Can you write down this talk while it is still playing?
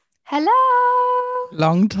Hello!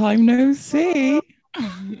 Long time no see.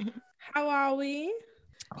 How are we?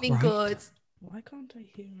 Fi'n good. Why can't I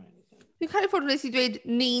hear anything? Fi'n kind of ffordd nes i dweud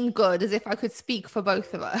ni'n good as if I could speak for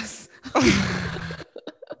both of us.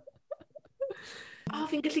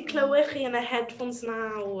 Fi'n gallu clywed chi yn y headphones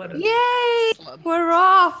nawr. Yay! We're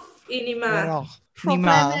off! I ni ma. We're off.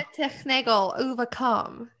 Problemau technegol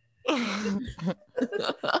overcome.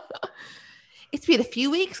 It's been a few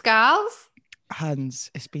weeks, gals. Hans,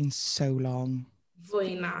 it's been so long.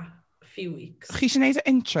 Fwy na few weeks. Chi eisiau gwneud y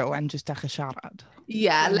intro and just dechrau siarad?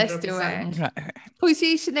 Yeah, let's do 100%. it. Pwy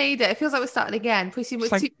sy'n eisiau gwneud it? It feels like we're starting again. Pwy sy'n...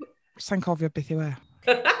 Sa'n cofio beth yw e.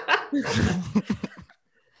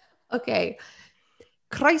 Okay.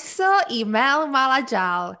 Croeso i Mel Mal a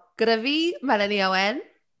Jal. Gyda fi, Melanie Owen.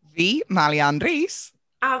 Fi, Malian Rhys.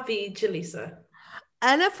 A fi, Jalisa.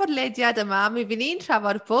 Yn y podlediad yma, mi fydd ni'n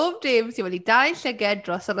trafod bob dim sydd wedi dal llyged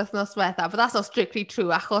dros yr wythnos diwetha. But that's not strictly true,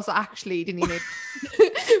 achos actually, dyn ni'n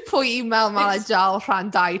neud pwy i Mel Mal a Jal Rhan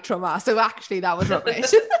 2 tro ma. So actually, that was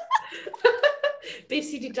rubbish. Be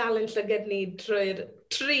sydd wedi dal yn llyged ni trwy'r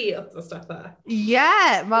 3 wythnos diwetha?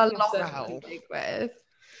 Yeah, mae lot Wow. yn digwydd.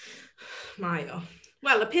 Mae o.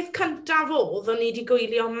 Wel, y peth cyntaf oedd, o'n i wedi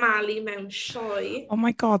gwylio Mali mewn sioe. Oh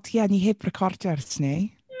my god, ie, ni heb recordio ers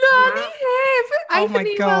ni. No, ni heb! Oh my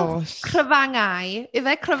gosh. Cryfangau.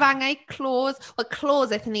 Ife cryfangau close. Wel,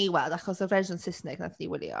 close eithon ni weld, achos y fersiwn Saesneg nath ni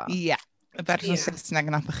wylio. Ie, y fersiwn Saesneg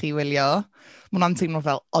yn atho chi wylio. Mae hwnna'n teimlo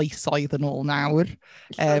fel oesoedd yn ôl nawr.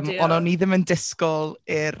 Ond o'n i ddim yn disgwyl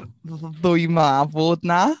i'r ddwy ma fod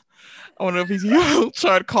na. Ond o'n fi'n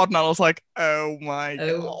trwy'r cornel, I was like, oh my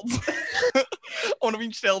god. Ond o'n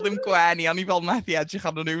fi'n still ddim gwenu, a ni fel methu edrych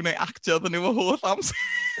arno nhw neu actio ddyn nhw y holl amser.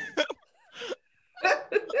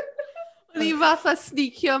 O'n i fatha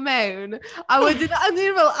sneakio mewn. A wedyn,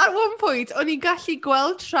 fel, at one point, o'n i'n gallu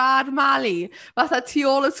gweld tra'r Mali, fatha tu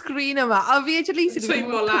ôl y sgrin yma. A fi a Jalisa,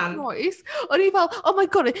 o'n i fel, oh my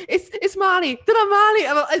god, it's Mali. Dyna Mali.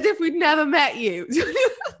 As if we'd never met you.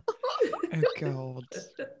 Oh god.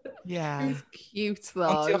 Yeah. It was cute though.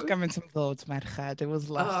 Ond diolch gymaint am ddod, merched. It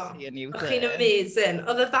was lovely and you there. O'ch chi'n amazing.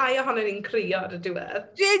 Oedd y ddau ohonyn ni'n crio ar y diwedd.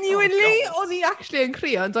 Genuinely, o'n i actually yn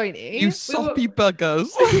crio, yn do'n ni? You soppy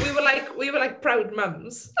buggers. We were like proud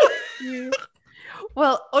mums.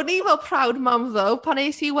 Wel, o'n i fel proud mum though, pan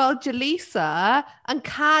nes i weld Jalisa yn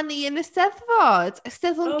canu yn y Steddfod. Y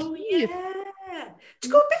Steddfod Cudd. Yeah.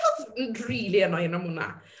 Ti'n gwybod beth oedd really annoying am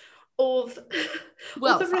hwnna? Oedd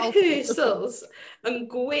y rehearsals yn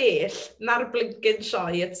gwell na'r blinking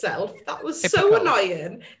sioe itself. That was so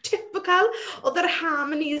annoying. Typical. Oedd yr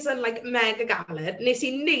harmonies yn like mega galed. Nes i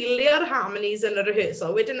neilio'r harmonies yn y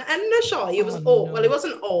rehearsal. Wedyn yn y sioe, it was well, it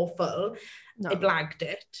wasn't awful. No. I blagged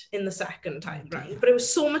it in the second time round. But it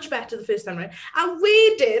was so much better the first time round. A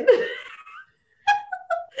wedyn,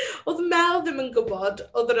 oedd Mel ddim yn gwybod,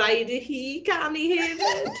 oedd rhaid I hi canu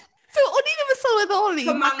hefyd. So, o'n i ddim yn sylweddoli,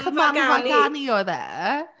 Cyman Fagani o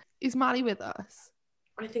there. Is Mali with us?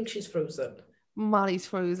 I think she's frozen. Mali's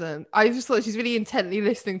frozen. I just thought she's really intently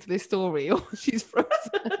listening to this story, or she's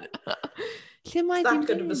frozen. It's that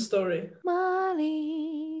good of a story.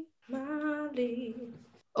 Mali. Mali.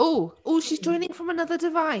 Oh, she's joining from another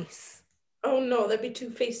device. Oh no, there'd be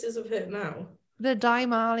 2 faces of her now. The Dai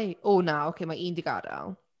Mali. Oh, na, okay, mae un di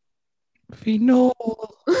gadael. Fi nôl.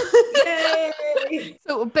 Yay!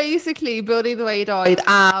 So basically, be o'n i ddweud oedd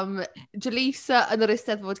Jalisa yn yr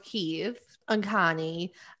Eisteddfod Cudd yn canu,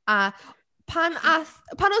 a pan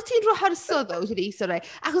oedd ti'n rehearsal ddo, Jalisa,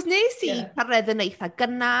 achos nes i carredd yn eitha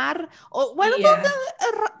gynnar, welodd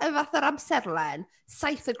oedd fatha'r amserlen,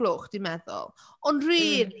 7 o gloch, dwi'n meddwl. Ond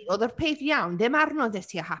really, oedd yr peth iawn, ddim arno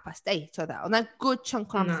des ti a 8:30, oedd e. Oedd na good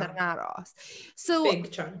chunk o amser yn aros.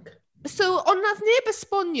 Big chunk. So, ond nath neb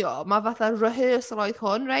esbonio, mae fatha rehearsal oedd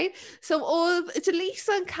hwn, right? So, oedd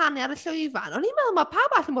Jalisa yn canu ar y llwyfan. O'n i'n meddwl, mae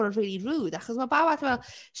pawb all yn bod yn really rude, achos mae pawb all yn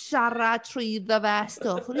siarad trwyddo fe,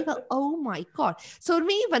 stwff. O'n i'n meddwl, oh my god. So, o'n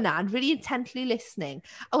mi fyna'n really intently listening.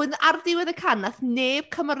 A wedyn ar ddiwedd y can, nath neb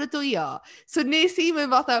cymeradwyo. So, nes i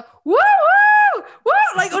mynd fatha, woo, woo, woo!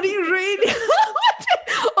 Like, o'n i'n really...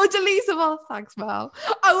 O, Jalisa fel, thanks, Mel.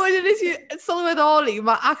 A wedyn nes i sylweddoli,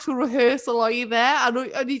 mae actual rehearsal oedd e, a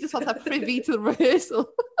o'n i just fatha privy to the rehearsal.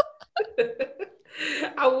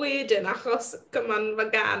 A wedyn, achos Cyman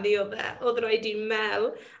Fagani oedd rhaid I Mel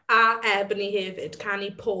a Ebony hefyd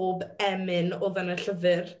canu pob emyn oedd yn y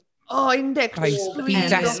llyfr. O, 13. Fi'n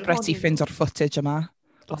desperate I ffind o'r footage yma.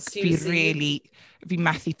 Fi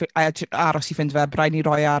methu aros I ffind fe, rhaid ni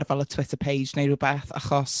roi ar fel y Twitter page neu rhywbeth,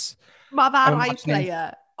 achos... Mae fe'r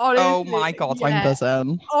iPlayer. Honestly, oh my god, yeah. I'm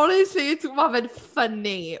buzzing. Honestly, mae fe'n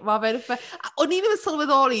funny. O'n i ddim yn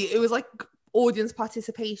sylweddoli, it was like audience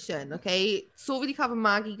participation, okay? So fi wedi cael fy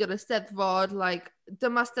magu gyda Steddfod, like,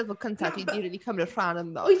 dyma Steddfod cyntaf dwi wedi cymryd rhan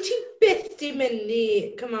ynddo. Wyt ti byth di mynd i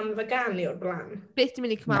cymanfa ganu o'r blaen? Byth di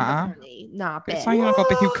mynd i cymanfa ganu? Na, byth. Sa'n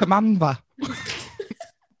gwybod beth yw cymanfa?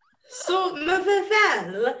 So, mae fe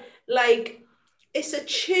fel, like, it's a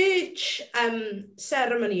church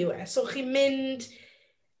ceremony yw e. So, chi'n mynd...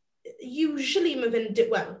 Usually mae fe'n...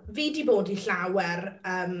 Wel, fi di bod i llawer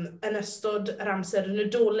yn ystod yr amser yn y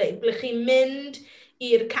doleg, ble chi'n mynd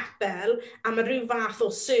i'r capel a mae rhyw fath o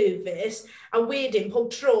service, a wedyn pob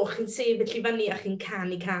tro chi'n sefyll i fyny a chi'n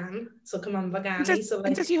canu can. So, cymanfa ganu.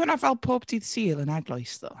 Ydych chi hwnna fel pob dydd Sul yn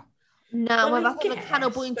eglwys, ddo? Na, mae fath o'n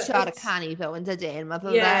canolbwyntio ar y canu fel yn dydyn. Mae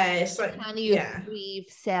fel canu yw'r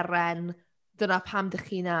brif seren. Dyna pam dych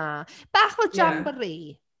chi na. Bach o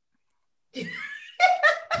jamboree.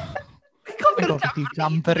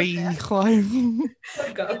 Jamboree, chwaith.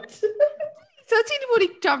 Oh god. So ti wedi bod i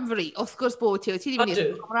jamboree? Wrth gwrs bod ti. Ti wedi mynd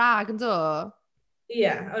i'r Cymraeg, ynddo?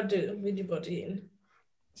 Ie, odw. Fi wedi bod i un.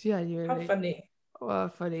 Genuinely. How funny. Oh,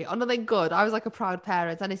 funny. Ond oedd e'n good. I was like a proud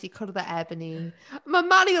parent. A nes i cwrdd e Ebony. Mae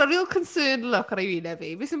Mani yn a real concerned look ar ei wyneb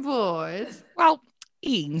fi. Beth sy'n bod? Wel,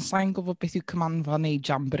 un, sa'n gwybod beth yw cymanfa neu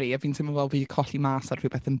jamboree, a fi'n teimlo fel fi wedi colli mas ar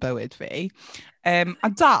rhywbeth yn bywyd fi. A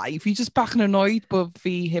dau, fi just bach yn annoyed bod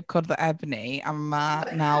fi heb cwrdd o Ebony, a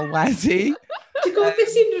mae nawr wedi. Ti'n gwybod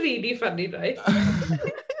beth sy'n really funny, right?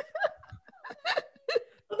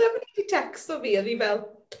 Oedd Ebony wedi texto fi, a fi fel,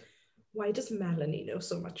 why does Melanie know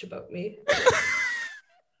so much about me?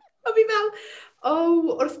 A fi fel,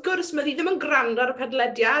 wrth gwrs, mae hi ddim yn gwrando ar y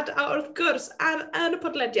podlediad, a wrth gwrs, yn y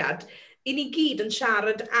podlediad, i ni gyd yn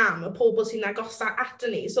siarad am y pobl sy'n agosa at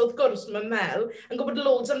ni. So, wrth gwrs, mae Mel yn gwybod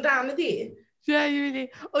loads amdano ddi. Genuinely.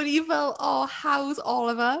 O'n i fel, how's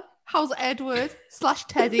Oliver? How's Edward? /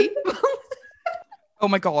 Teddy? Oh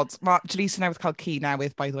my god, mae Jalisa newydd cael ci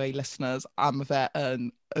newydd, by the way, listeners, a mae fe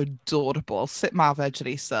yn adorable. Sut mae fe,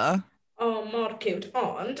 Jalisa? Oh, mor cute.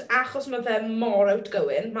 Ond, achos mae fe mor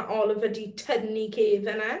outgoing, mae Oliver di tynnu cef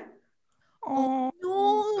yna. Oh,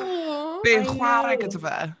 no. Be'n chwarae gyda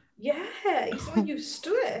fe? Yeah, he's not used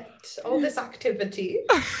to it. All this activity.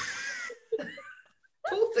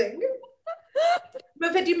 Poor thing.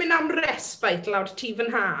 Mae fe di mynd am respite lawr ti fy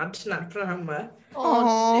nhad na'r prynhawn yma.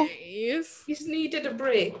 Oh, jeez. He's needed a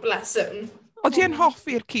break, bless him. O, di'n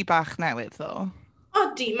hoffi'r ci bach newydd, ddo?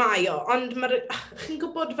 Odi, mae o, ond chi'n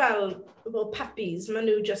gwybod fel puppies, maen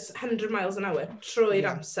nhw just 100 miles an hour trwy'r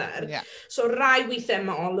amser. Yeah. So rai weithiau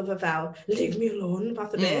mae Oliver fel, leave me alone,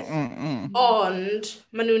 fath o beth. Ond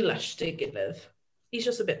maen nhw'n lush dy gilydd. He's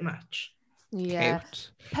just a bit much. Yeah.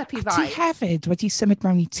 Cute. Puppy vibe. A ti hefyd wedi symud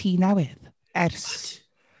mewn i tŷ newydd?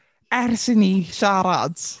 Ers i ni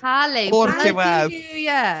siarad. Hallelujah.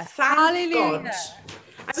 Thank God.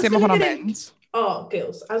 Sut mae hwnna'n mynd? Oh,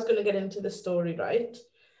 girls, I was going to get into the story, right?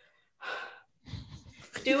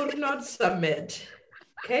 Diwrnod symud,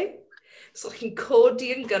 okay? So chi'n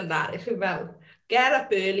codi yn gynnar, i chi fel, get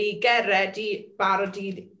up early, get ready, barod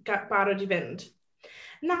i fynd.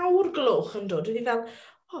 9 gloch yn dod, fi fel,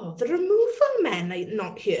 the removal men are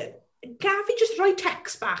not here. Gaf fi just rhoi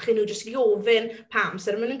text bach i nhw, just i ofyn pam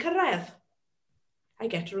sy'n mynd yn cyrraedd. I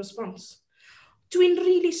get a response. Dwi'n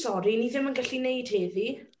really sorry, ni ddim yn gallu neud heddi.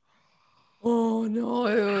 Oh, no.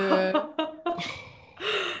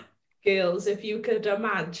 Girls, if you could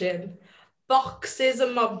imagine. Boxes y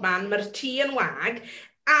mobman, mae'r tŷ yn wag.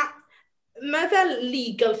 A mae fel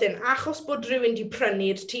legal thing, achos bod rhywun di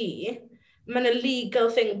prynu'r tŷ, mae'n a legal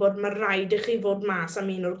thing bod mae rhaid i chi fod mas am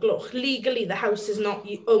 1 o'r gloch. Legally, the house is not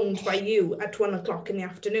owned by you at 1 o'clock in the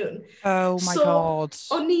afternoon. Oh my God.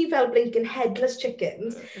 So, o'n ni fel blinking headless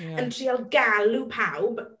chickens yn trial galw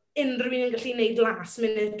pawb, unrhyw un yn gallu gwneud last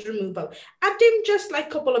minute removal. A dim just like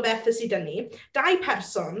couple o bethau sydd yn ni. 2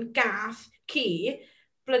 person, gath, ci,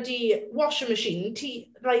 bloody washing machine,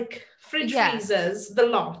 like fridge freezers, the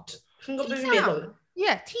lot. Chi'n gwybod beth fi'n meddwl?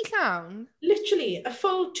 Yeah, tŷ llawn. Literally, a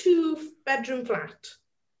full 2-bedroom flat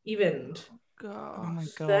i fynd. God. Oh my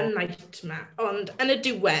God. The nightmare. Ond yn y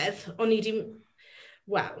diwedd, o'n i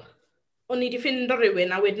di ffind o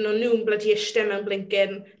rhywun, a wedyn o'n nhw'n bloody eistedd mewn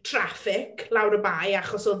blinking traffic lawr y bai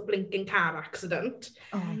achos oedd blinking car accident.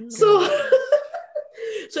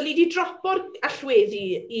 So ni di dropo'r allweddi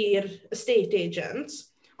i'r estate agents,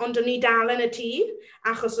 ond o'n i dal yn y tŷ,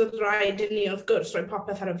 achos oedd rhaid i ni wrth gwrs rhoi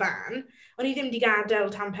popeth ar y fan. O'n i ddim di gadael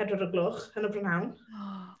tan 4 o'r gloch yn y prynhawn.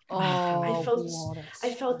 I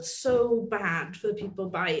felt so bad for the people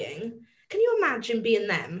buying. Can you imagine being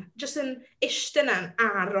them? Just yn eistedd na'n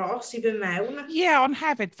aros i fy mewn? Yeah, ond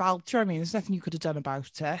hefyd fel, do you know what I mean? There's nothing you could have done about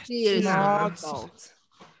it. It's not fault.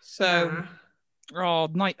 So,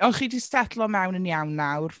 O, chi di setlo mewn yn iawn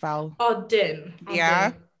nawr fel? Odyn. Ie.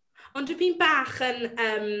 Ond fi'n bach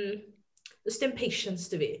yn... There's dim patience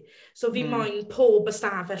to fi. So fi moyn pob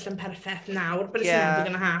ystafell yn perffaith nawr, but it's never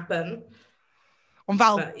going to happen. Ond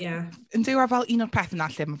fel, yn dyw fel un o'r pethau na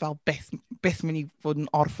lle mae fel byth mynd i fod yn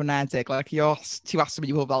orffwnedig. Like, os ti wastad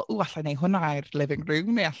mynd i fod fel, allai neu hwnna i'r living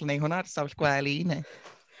room, neu allai neu hwnna i'r sefyll gwely, neu...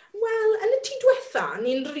 Wel, yn y tŷ diwetha,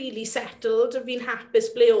 ni'n really settled, a fi'n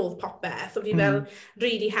hapus ble oedd popeth, o fi fel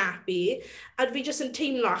really happy. A fi jyst yn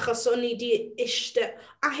teimlo achos o'n i di eistedd...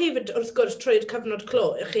 A hefyd, wrth gwrs, trwy'r cyfnod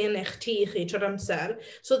clo, chi yn eich tŷ chi trwy'r amser.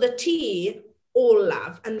 So, the tŷ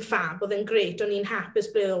olaf yn fab, oedd yn greit, o'n i'n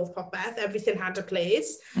hapus ble oedd popeth, everything had a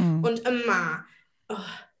place. Ond yma,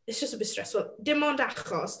 it's just a bit stressful. Dim ond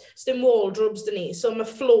achos, dim wardrobes dyn ni, so mae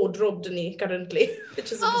floordrobe dyn ni currently,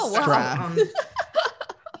 which is a bit stressful.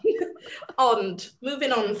 Ond,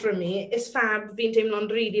 moving on from me, it's fab, fi'n teimlo'n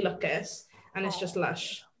really luckus, and it's just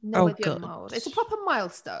lush. Newyddion mawr. It's a proper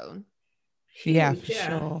milestone. Yeah, for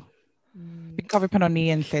sure. Fi'n cofio pan o'n i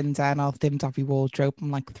yn Llundain, oedd dim da fi wardrobe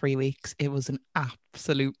in like 3 weeks. It was an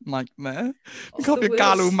absolute nightmare. Fi'n cofio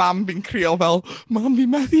galw mam fi'n crio fel, mam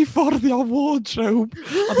fi'n methu fforddio wardrobe.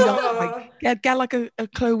 Get like a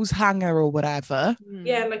clothes hanger or whatever.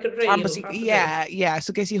 Yeah, like a rail. Yeah.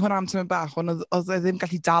 So ges i hwnna am tymor bach, ond oedd ddim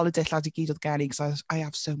gallu dal y dillad I gyd oedd gen I, because I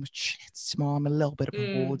have so much shit, I'm a little bit of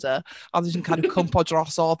a hoarder. I was just kind of cwmpo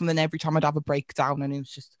drosodd, and then every time I'd have a breakdown, and it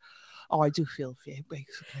was just... Oh, I do feel for you,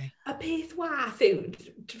 basically. A peth wath yw,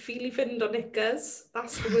 ffili fynd o knickers.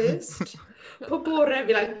 That's the worst. Po bore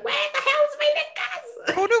fi like, where the hell's my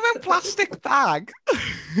knickers? Oh, no, mewn plastic bag.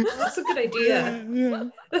 That's a good idea.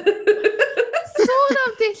 Sôn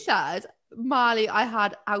am dillad, Mali, I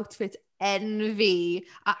had outfit envy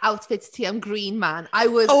at outfits ti am Green Man.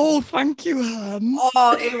 Oh, thank you, Rhan.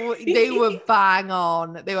 Oh, they were bang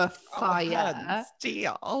on. They were fire.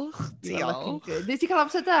 Diolch. Nes ti cael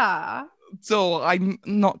amser da? So, I'm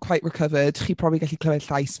not quite recovered. Chi probably gallu clywed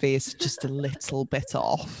llais fi, it's just a little bit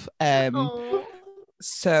off.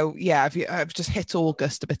 So, yeah, I've just hit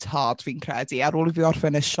August a bit hard, fi'n credu. Ar ôl I fi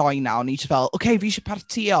orffen y sioe nawr, ni just fel, okay, fi eisiau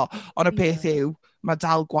partio. Ond y peth yw, mae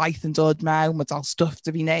dal gwaith yn dod mewn, mae dal stuff da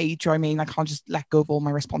fi wneud, do you know what I mean? I can't just let go of all my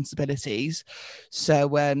responsibilities. So,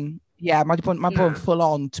 yeah, mae bod yn full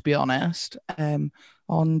on, to be honest.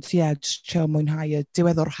 Ond, yeah, just chill mwynhau y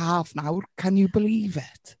diwedd o'r haf nawr. Can you believe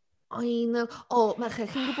it? I know. O, merched,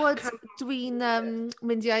 chi'n gwybod dwi'n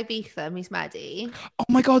mynd I Ibiza mis Medi? Oh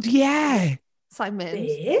my God, yeah! Simon.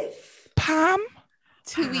 Beth? Pam?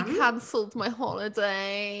 We cancelled my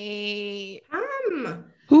holiday. Pam?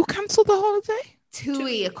 Who cancelled the holiday?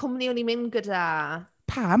 Tui, y cwmni o'n i'n mynd gyda.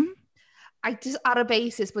 Pam? I just, ar y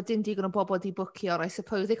basis, but dim digon o bobl di bwcio, I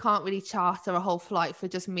suppose they can't really charter a whole flight for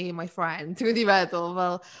just me and my friend. Ti'n mynd I feddwl,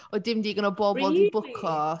 fel, o dim digon o bobl di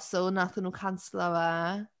bwcio, so nathon nhw cancelo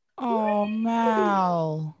fe. Oh,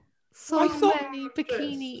 Mel. So many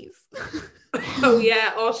bikinis. Oh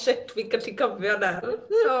yeah, oh shit, fi'n gallu cofio na.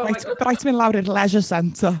 Rhaid mynd lawr i'r leisure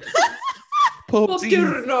centre. Pob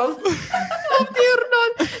diwrnod. Pob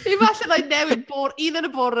diwrnod. I falle newid un yn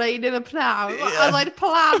y bore, un yn y pnawn. A like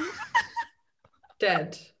plan.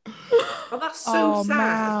 Dead. Oh, that's so sad.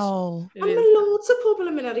 Mel. Ond mae loads o pobl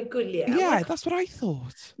yn mynd ar ei gwyliau. Yeah, that's what I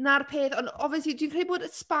thought. Na'r peth, ond obviously dwi'n credu bod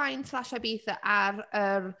Sbaen/Ibiza ar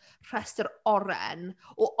rhestr oren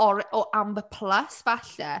o Amber Plus,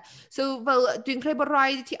 falle. So, fel, dwi'n credu bod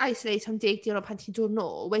rhaid I ti isolate am 10 diwrnod pan ti'n dod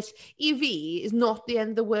nôl, which I fi is not the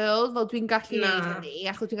end of the world. Fel, dwi'n gallu gwneud hynny,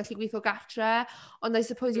 achos dwi'n gallu gweithio gatre. Ond I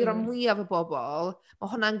suppose i'r mwyaf o bobl,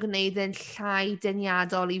 mae hwnna'n gwneud yn llai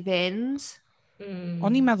deniadol I fynd.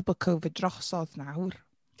 O'n i'n meddwl bod Covid drosodd nawr.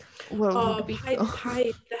 Paid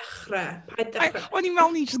dechrau. O'n i'n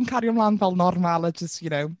meddwl ni jyst yn cario ymlaen fel normal a just, you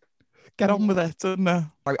know, get on with it.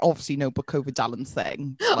 I obviously know but Covid dal yn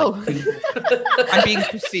thing. I'm being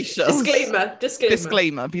facetious.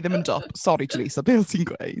 Disclaimer, fi ddim yn dop. Sorry, Jalisa, beth ti'n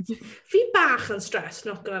gweud? Fi bach yn stress,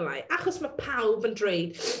 not gonna lie. Achos mae pawb yn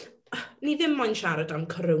dweud, ni ddim moyn siarad am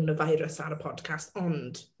coronavirus ar y podcast,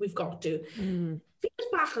 ond we've got to.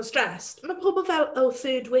 Fi'n bach yn stressed. Mae pobl fel, oh,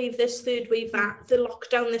 third wave this, third wave that, the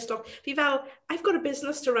lockdown this, Fi fel, I've got a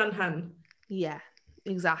business to run, hun. Yeah,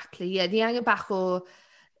 exactly. Yeah, ni angen bach o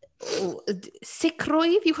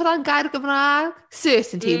sicrwydd, yw hwnna'n gair Gymraeg?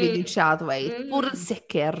 Certainty, fi dwi'n siarad dweud. Bod yn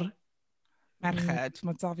sicr. Merched,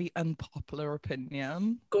 mae da fi unpopular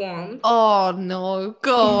opinion. Go on. Oh, no,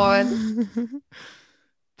 go on.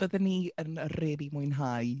 Byddwn ni yn really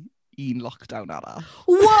mwynhau un lockdown arall.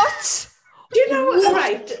 What? Do you know what?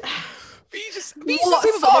 Right.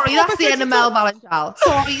 Sorry, that's the end of Mel Mal.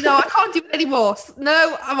 Sorry, no, I can't do it anymore.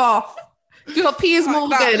 No, I'm off. Dwi'n fawr Piers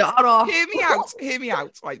Morgan ar off. Hear me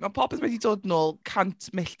out. Right, mae popeth wedi dod nôl 100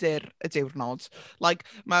 milltir y diwrnod. Like,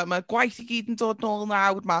 mae gwaith i gyd yn dod nôl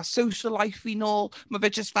nawr, mae social life fi nôl, mae fe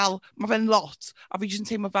just fel, mae fe'n lot. A fi just yn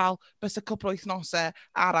teimlo fel, bys y cwpl o wythnosau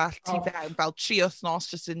arall ti fewn, fel 3 wythnos,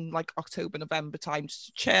 just in like October, November time, just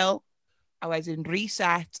to chill. A wedyn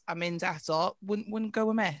reset a mynd eto, wouldn't go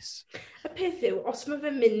amiss. Y peth yw, os mae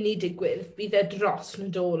fe'n mynd i digwydd, bydd e dros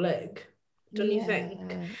Nadolig. Don't you think?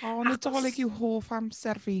 O, Nadolig yw hoff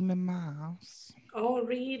amser fi mynd mas. Oh,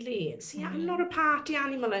 really? See, I'm not a party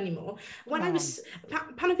animal anymore. When I was,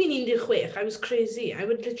 pan o fi'n 16, I was crazy. I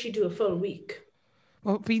would literally do a full week.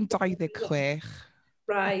 Wel, fi'n 26.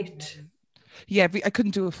 Right. Yeah, I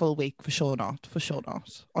couldn't do a full week, for sure not.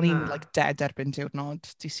 O'n i'n, like, dead erbyn diwrnod,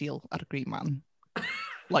 di Sul ar y Green Man.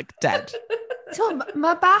 Like, dead. Tom,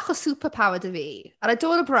 mae bach o superpower dy fi. And I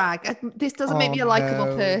don't want to brag. This doesn't make me a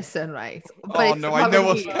likeable person, right? But no, I know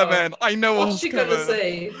what's coming. I know what's coming. What's she gonna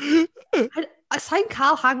say? Sa'n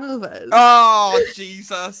cael hangovers. Oh,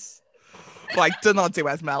 Jesus. Right, dyna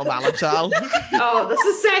diwedd Mel Mal a Jal. Oh, that's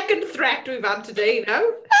the second threat we've had today now.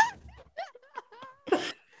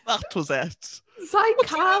 That was it. Sa'n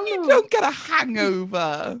cael You don't get a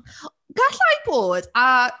hangover. Gallai bod,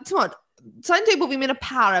 a ti'n modd, sa'n dweud bod fi'n mynd y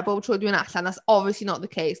para bob tro dwi'n allan, that's obviously not the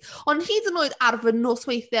case. Ond hyd yn oed ar fy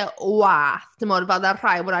nosweithiau wath, ti'n modd, fel dar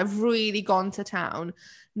rhai, when I've really gone to town,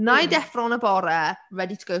 na i deffro yn y bore,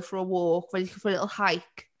 ready to go for a walk, ready to go for a little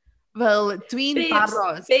hike. Fel, dwi'n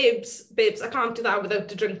barod. Babes, I can't do that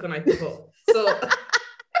without a drink the night before. So...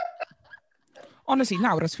 Honestly,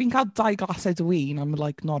 nawr, os fi'n cael 2 glasau dwyn, I'm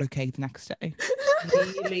like, not okay the next day.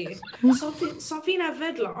 Really? So fi'n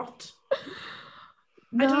yfed lot.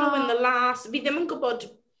 I don't know when the last... Fi ddim yn gwybod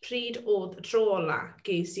pryd oedd y tro ola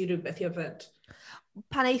ges I rhywbeth i yfed.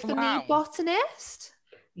 Pan eithon ni botanist?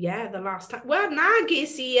 Yeah, the last time. Wel, na,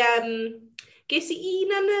 ges I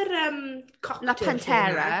un yn yr cocktail. La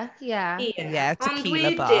Pantera, yeah. Yeah,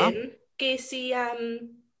 tequila bar. Ond wedyn,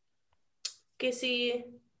 ges I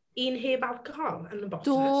un heb alcohol yn y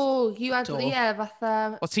botanist. You had, yeah,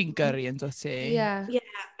 fatha... O ti'n gyrru yn dod ti? Yeah. Yeah,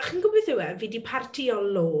 chi'n gwybod beth yw e? Fi di partio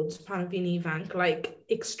loads pan fi'n ifanc, like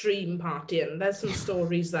extreme partying. There's some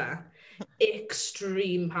stories there.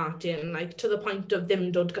 Extreme partying, like to the point of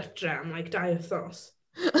ddim dod gytre am like 2 wythnos.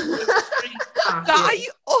 Extreme partying.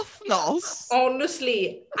 2 wythnos?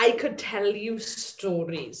 Honestly, I could tell you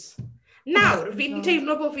stories. Nawr, fi'n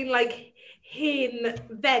teimlo bod fi'n like hen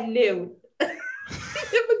fenyw. Fi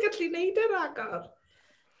ddim yn gallu neud yr agor.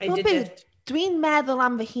 I did it. Dwi'n meddwl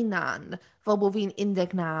am fy hunan fel bod fi'n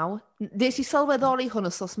 19. Nes I sylweddoli hwn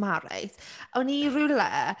o sos mareth. O'n I rhywle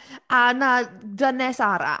a na dynes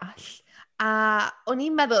arall. A o'n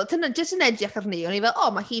i'n meddwl, jyst yn edrych arni, o'n i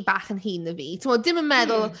fel, mae hi bach yn hun na fi. Dim yn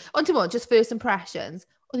meddwl, ond ti'n meddwl, just first impressions.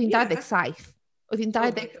 Oedd hi'n 27. Oedd hi'n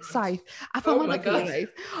 27. A pan o'n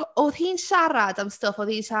oedd hi'n siarad am stwff, oedd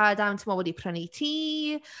hi'n siarad am, ti'n meddwl, wedi prynu tŷ,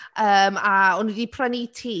 a o'n wedi prynu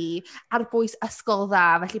tŷ ar bwys ysgol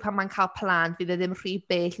dda, felly pan mae'n cael plant, fydd e ddim rhy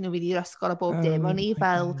bell nhw fydd i'r ysgol a bob dim. O'n i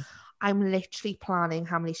fel, I'm literally planning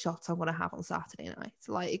how many shots I'm going to have on Saturday night.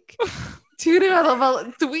 Like, dwi'n meddwl fel,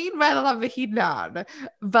 dwi'n meddwl am fy hunan,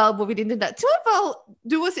 fel bod fi'n dweud. Ti'n meddwl fel,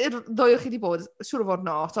 dwi'n meddwl sy'n ddwy o chi wedi bod, siŵr o fod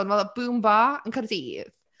not, ond fel boom bar yn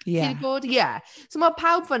Caerdydd. Yeah. Bod, yeah. So mae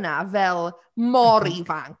pawb fyna fel mor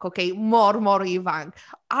ifanc, okay? Mor ifanc.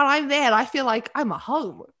 And I'm there, I feel like I'm at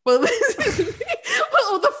home. Well,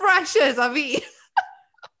 all the freshers a fi.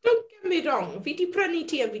 Don't get me wrong, fi di prynu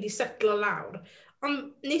ti a fi di setlo lawr.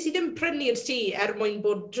 Ond nes I ddim prynu'r ti mwyn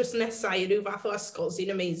bod drws nesau I rhyw fath o ysgol sy'n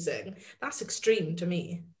amazing. That's extreme to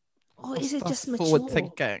me. Oh, is it just mature? Forward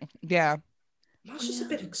thinking, yeah. That's just a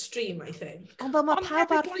bit extreme, I think. Ond fel mae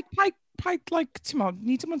pawb ar... Like, ti'n mo,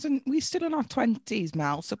 we're still in our 20s,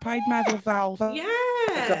 Mel, so paid meddwl fel...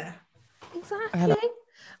 Yeah! Exactly.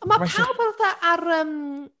 Ond mae pawb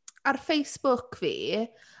ar Facebook fi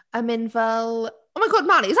yn mynd fel... Oh my god,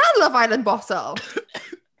 Mali, is that a Love Island bottle?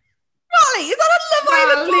 Mali, is that a Love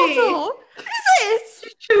Island bottle? Is it?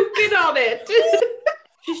 She's choking on it.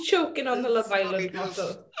 She's choking on the Love Island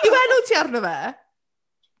bottle. Yw enw ti arno fe?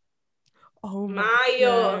 Oh my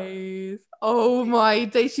days. Oh my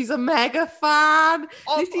days, she's a mega fan.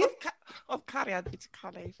 Oedd cariad fi ti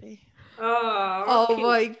cael ei fi. Oh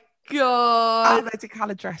my god. A wedi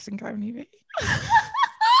cael y dressing gown I fi.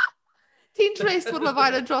 Ti'n trist bod Love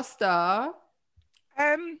Island drosto?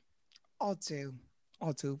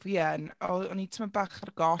 Odw, fi yn. O'n I tyma bach ar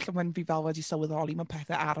goll am when fi fel wedi sylweddoli mae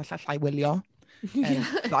pethau arall allai wylio.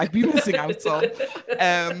 I've been missing out on.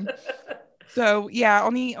 So, yeah,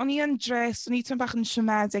 o'n i yn drist, o'n i tyn bach yn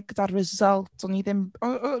siomedig gyda'r result,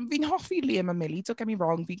 fi'n hoffi Liam a Millie, don't get me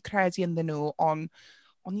wrong, fi'n credu ynddyn nhw, ond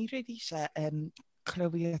o'n i rhaid eisiau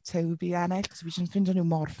Chloe a Toby ennill, cos fi jyst ffindo nhw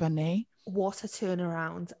mor funny. What a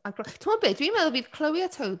turnaround. Ti'n meddwl beth, dwi'n meddwl bydd Chloe a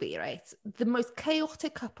Toby, right, the most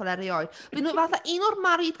chaotic couple erioed. Bydd nhw fatha un o'r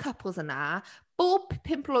married couples yna, bob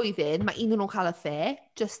 5 blwyddyn, mae un o'n nhw'n cael y affair,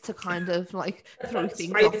 just to kind of, like, throw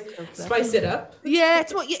things off. Spice it up. Yeah,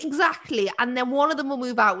 exactly. And then one of them will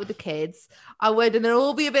move out with the kids, a wedyn they'll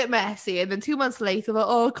all be a bit messy, and then 2 months later, like,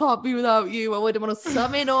 oh, I can't be without you, a wedyn maen nhw'n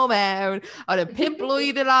symud o mewn, a wedyn 5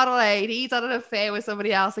 blwyddyn ar ôl ein, he's had an affair with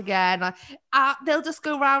somebody else again, they'll just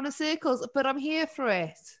go round in circles, but I'm here for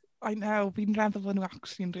it. I know, fi'n meddwl bod nhw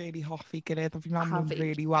actually'n really hoffi gilydd, a fi'n meddwl nhw'n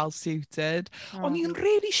really well suited. Ond i'n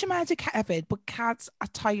really siomedig hefyd bod Cat a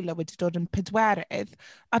Tyler wedi dod yn pedwerydd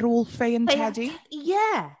ar ôl Faye and Teddy.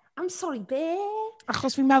 Yeah, I'm sorry, be?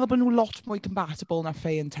 Achos fi'n meddwl bod nhw lot mwy compatible na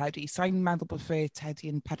Faye and Teddy. Sa'n meddwl bod Faye a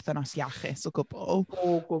Teddy yn perthynas iachus o gwbl.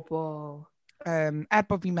 O gwbl.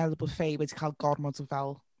 Bod fi'n meddwl bod Faye wedi cael gormod o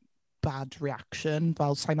fel bad reaction,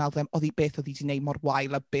 fel sa'n meddwl beth oedd hi wedi gwneud mor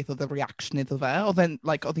wael a beth oedd y reaction iddo fe.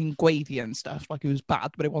 Oedd hi'n gweiddi and stuff, like it was bad,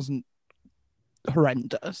 but it wasn't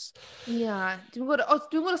horrendous. Yeah, dwi'n gwybod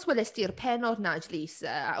os weles ti'r penod na,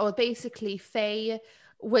 Lisa, oedd basically Faye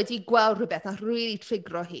wedi gweld rhywbeth a really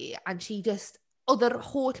trigro hi, and she just, oedd yr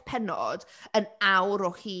holl penod yn awr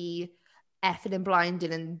o hi effing and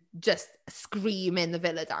blinding and just screaming the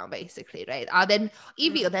villa down, basically, right? A then, I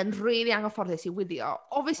fi, oedd e'n really anghyfforddus i wylio.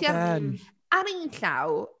 Obviously, ar un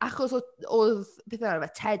llaw, achos oedd, beth yna,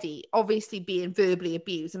 Teddy, obviously being verbally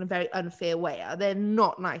abused in a very unfair way, a they're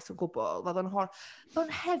not nice o gwbl.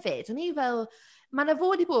 Ond hefyd, o'n i fel, mae'n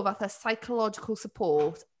fod i bod fatha psychological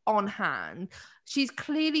support on hand. She's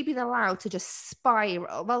clearly been allowed to just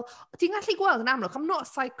spiral. Fel, ti'n gallu gweld yn amlwg, I'm not a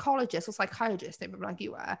psychologist or psychiatrist, neu beth bynnag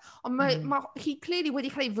yw e, ond he clearly wedi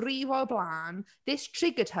cael ei frifo o blaen, this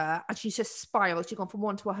triggered her, and she's just spiraled, she's gone from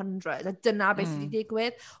 1 to 100, a dyna beth sydd wedi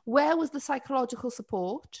digwydd. Where was the psychological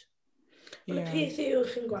support? Ond y peth yw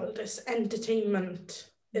chi'n gweld ys entertainment.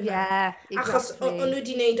 Yeah, exactly. Achos o'n nhw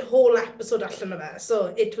wedi gwneud whole episode allan o fe, so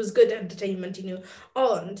it was good entertainment i nhw.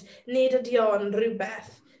 Ond, nid ydi o'n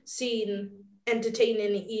rhywbeth sy'n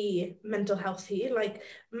entertaining i mental health hi. Like,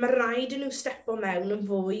 mae rhaid i nhw stepo mewn yn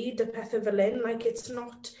fwyd y pethau fel un. Like, it's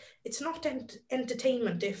not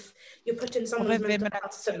entertainment if you're putting someone's mental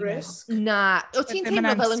health at risk. Na, o ti'n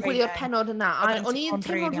teimlo fel yn gwylio'r penod yna? O'n i'n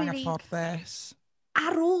teimlo really...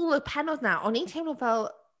 Ar ôl y penod na, o'n i'n teimlo fel,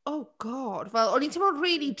 oh god, fel, o'n i'n teimlo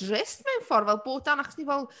really drist mewn ffordd, fel bod dan, achos ni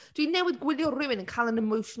fel, dwi'n newid gwylio rhywun yn cael an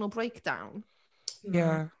emotional breakdown.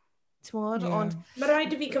 Yeah. T'mod, ond... Mae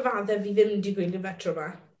rhaid i fi cyfaddau fi ddim wedi gwylio fe tro fe.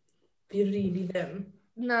 Fi really ddim.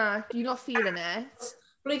 Na, you're not feeling it.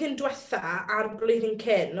 Blwyddyn diwetha a'r blwyddyn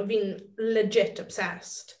cyn, o fi'n legit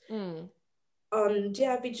obsessed. Ond,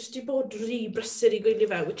 yeah, fi jyst wedi bod rhy brysur i gwylio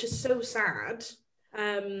fe, which is so sad.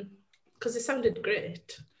 Because it sounded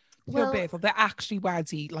great. Well, beth, oedd e actually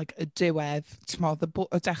wedi, like, y diwedd, t'mod,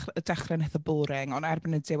 y dechrau'n eitha boring, ond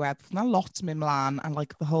erbyn y diwedd, oedd na lot yn mynd mlaen, and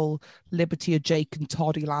like the whole Liberty of Jake and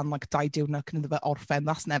torri lan, like, 2 diwrnod cyn iddo fe orffen,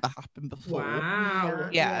 that's never happened before.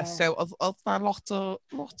 Wow. Yeah, so oedd na lot o,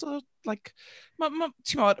 like,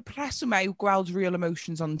 t'mod, preswm yw gweld real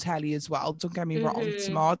emotions on telly as well, don't get me wrong,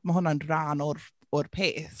 t'mod, mae hwnna'n rhan o'r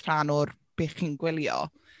peth, rhan o'r beth chi'n gwylio.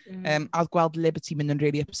 A gweld Liberty mynd yn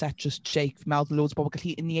really upset just Jake, meddwl loads o bobl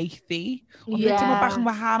gallu uniaethu. Ond ddim bach yn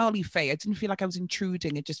wahanol i Faye. I didn't feel like I was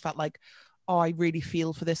intruding. It just felt like, oh, I really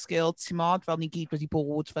feel for this girl, ti'n mod, fel ni gyd wedi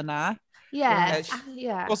bod fyna. Yeah.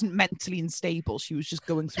 She wasn't mentally unstable. She was just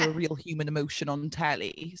going through a real human emotion on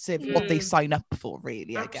telly. So what they sign up for,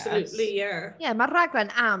 really, I guess. Absolutely, yeah. Yeah, mae'r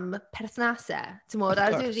raglen am perthnasau, ti'n mod,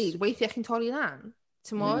 ar y dydd, weithiau chi'n torri lan.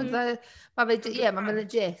 Mae fe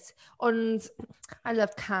legit. Ond, I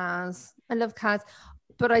love Kaz.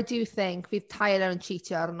 But I do think fydd Tyler yn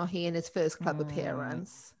cheatio arno hi in his first club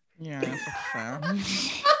appearance. Yeah, that's fair.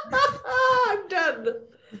 I'm done.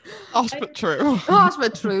 Osh but true.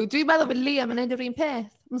 Dwi'n meddwl bod Liam yn neud yr un peth.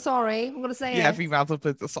 I'm sorry, I'm going to say it. Yeah, fi'n meddwl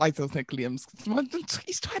bod, I don't think Liam's...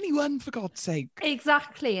 He's 21, for God's sake.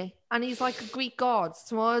 Exactly. And he's like a Greek god.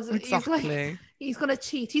 Exactly. He's going to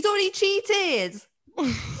cheat. He's already cheated.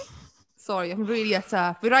 Sorry, I'm really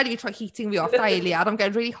upset. Fi'n rhaid I fi try heating me off, Eiliad. I'm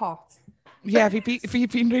getting really hot. Yeah,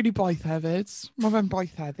 fi'n really boeth hefyd. Mae fe'n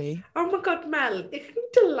boeth heddi. Oh my god, Mel, ich chi'n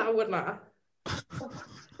dylaw yna.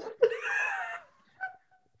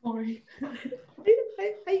 Sorry.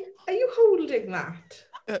 Are you holding that?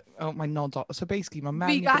 Oh, my nod. So basically, mae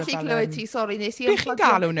Mel... Fi gallu clywed ti, sorry, nes i... Be chi'n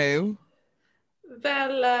galw nhw?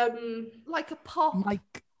 Fel... Like a pop.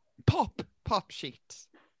 Pop. pop sheet.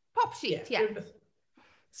 Pop sheet, yeah.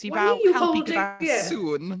 Si fel helpu gyda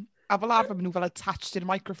sŵn. A fel arfer maen nhw fel attached i'r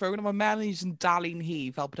microphone. A mae Melanie yn dalu'n hi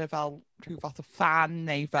fel bod e fel rhyw fath o fan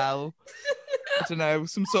neu fel, I don't know,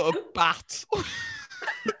 some sort of bat.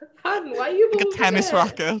 Han, why are you holding like a tennis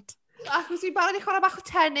racket. Achos fi'n barod i chwarae bach o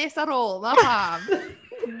tennis ar ôl, na pam.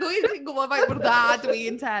 Dwi'n gwybod faint mor dda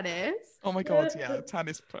dwi'n tennis. Oh my god, yeah,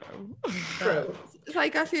 tennis pro. Pro.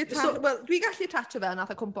 Dwi'n gallu attachio fe,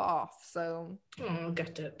 nath o cwmpo off, so... Oh,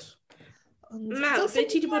 get it. Mel, be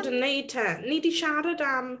ti wedi bod yn neud te? Ni di siarad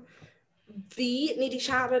am fi, ni di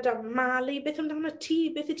siarad am Mali, beth amdano ti?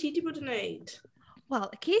 Beth y ti wedi bod yn neud? Wel,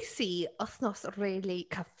 ces i wythnos really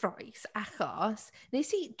cyffroes, achos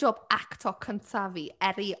nes i job acto cyntaf fi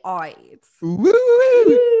erioed.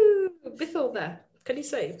 Woo! Beth oedd e? Can you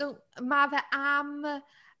say? So, mae fe am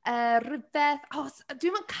rhywbeth... Oh,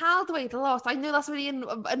 dwi'n mynd cael dweud a lot. I know that's really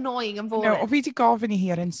annoying and boring. No, o fi di gofyn I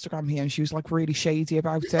hi ar Instagram here and she was like really shady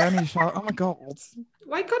about it. And he was like, oh my god.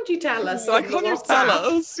 Why can't you tell us? Why can't you tell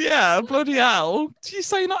us? Yeah, bloody hell. Did you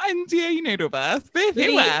say not NDA neu rhywbeth? Beth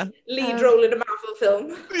yw e? Lead role in a Marvel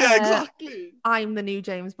film. Yeah, exactly. I'm the new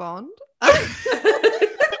James Bond.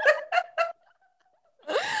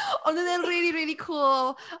 Ond oedd e'n really, really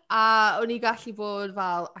cool. A o'n i gallu bod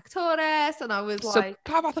fel actores, and I was like... So,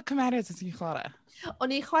 pa fath o cymeriad ydych chi'n chwarae?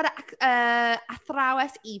 O'n i'n chwarae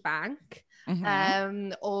athrawes ifanc.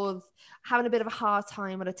 Oedd having a bit of a hard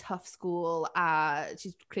time at a tough school,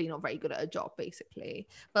 she's clearly not very good at her job, basically.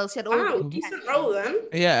 Well, she had all... Wow, decent role then.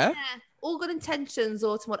 Yeah. All good intentions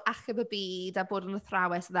o, timod, achub y byd, a bod yn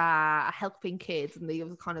athrawes dda, a helping kids, and they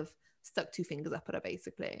kind of stuck two fingers up at her,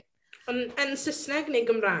 basically. Yn Saesneg neu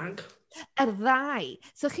Gymraeg? Ddau.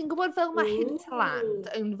 So chi'n gwybod fel mae hinterland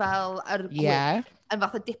yn fel yr gwynt, yn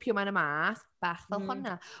fath o dipio mewn y mas, bach fel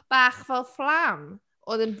hwnna. Bach fel fflam,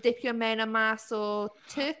 oedd yn dipio mewn y mas o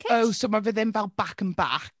Turkish. Oh, so mae fe ddim fel back to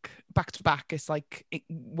back, it's like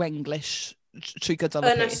Wenglish trwy gydol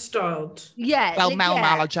y Yn ystod. Yeah. Fel Mel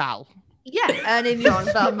Mal a Jal. Yeah, yn union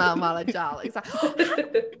fel Mel Mal a Jal. Exactly.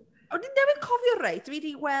 O'n i'n newid cofio reit, dwi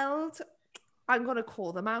wedi weld... I'm going to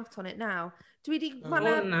call them out on it now. Dwi wedi...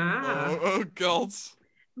 Oh, God.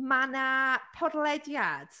 Mae na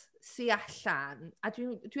podlediad sy allan, a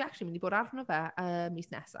dwi actually mynd I bod arno fe mis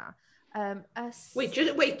nesa. Wait,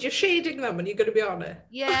 you're shading them and you're going to be on it?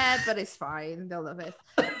 Yeah, but it's fine. They'll love it.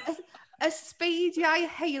 Ysbeidiau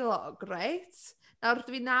heilog, right? Nawr,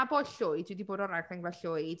 dwi nabod Llwyd, dwi wedi bod o'r raglen fel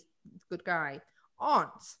Llwyd, good guy.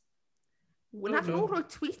 Ond, nath nhw roi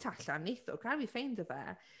tweet allan, neitho, can we find o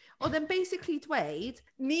fe? Oedd e'n basically dweud,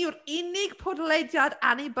 ni yw'r unig podlediad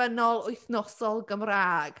annibynnol wythnosol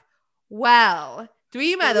Gymraeg. Well,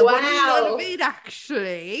 dwi'n meddwl bod ni'n byd,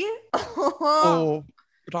 actually. Oh,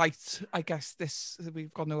 right. I guess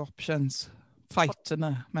we've got no options. Fight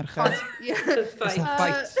yna, merched. Yeah,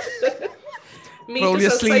 fight. Roll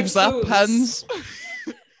your sleeves up, puns.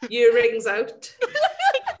 Earrings out.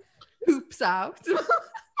 Hoops out.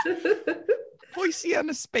 Pwy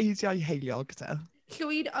sy'n ysbeidiau heiliog, te?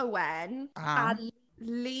 Llwyd Owen a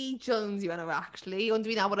Lee Jones yw enw fe, actually. Ond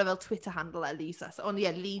dwi'n nabod fel Twitter handle Lisa. Ond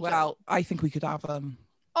yeah, Lee Jones. Well, I think we could have them.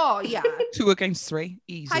 Oh, yeah. 2 against 3.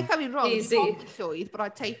 Easy. Paid cael fi'n wrong. Easy. Llwyd, but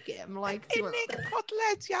I'd take him. Like, unig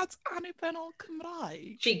podlediad annibynnol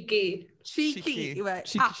Cymraeg. Cheeky. Cheeky.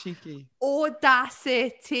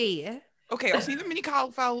 Audacity. OK, os ni ddim mynd I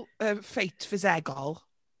cael fel ffeit ffisegol,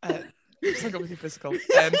 sa'n gwybod beth physical,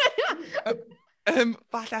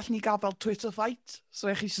 falle allan ni gael fel Twitter fight. So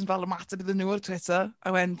eich chi sy'n fel ymateb iddyn nhw ar Twitter.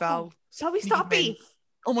 A wen fel... Shall we start beef?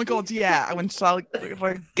 Oh my god, yeah. I went to like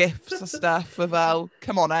gifts and stuff for fel,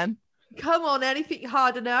 come on then. Come on, anything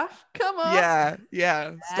hard enough? Come on. Yeah.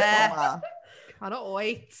 Stick on that. Cannot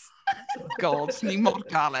wait. God, ni mor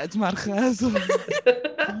galed, merched.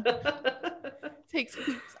 Takes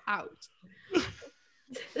hoops out.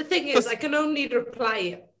 The thing is, I can only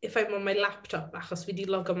reply if I'm on my laptop achos fi di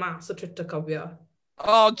logo mas o Twitter cofio.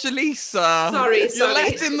 Oh, Jalisa. Sorry. You're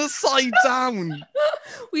letting the side down.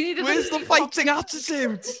 Where's the fighting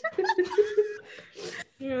attitude?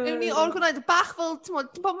 Newn ni gwneud bach fel, ti'n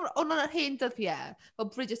o'n hen dyddiau, fel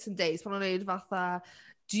Bridgerton Days, pan o'n gwneud fatha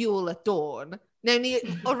duel at dawn. Newn ni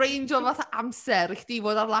arrange o fatha amser I chdi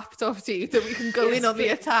fod ar laptop ti, so we can go in on the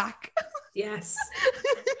attack. Yes.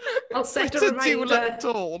 I'll set a reminder. Duel at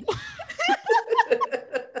dawn.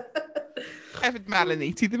 Hefyd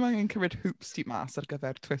Melanie, ti ddim angen cymryd hoops ti mas ar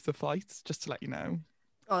gyfer Twitter fights, just to let you know.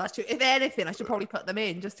 Oh, that's true. If anything, I should probably put them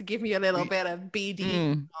in just to give me a little bit of BD.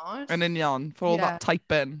 Yn union, for all that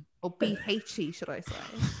typing. Or BHE, should I say.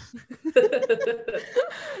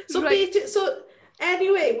 So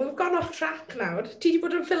anyway, we've gone off track now. Ti di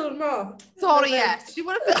bod yn ffilmo? Sorry, yes. Ti di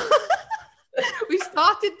bod yn ffilmo?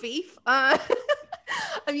 started beef.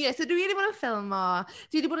 Yeah, so dwi wedi bod yn ffilm o.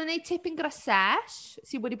 Dwi wedi bod yn gwneud tipyn gyda sesh,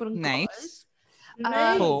 sydd wedi bod yn good. Nice.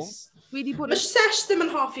 Mae sesh ddim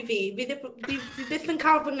yn hoffi fi. Fi byth yn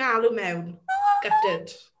cael fy ngalw mewn. Gutted.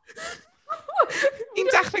 Ni'n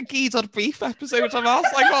dechrau gyd o'r beef episode yma,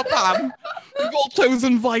 so I got pam. We've all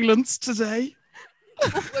chosen violence today.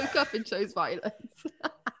 Woke up and chose violence.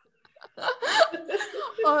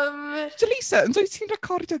 Jalisa, yn dweud ti'n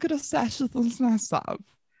recordio gyda sesh wrthnos nesaf?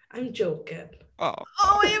 I'm joking.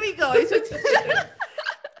 Oh, here we go.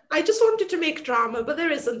 I just wanted to make drama, but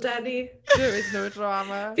there isn't any. There is no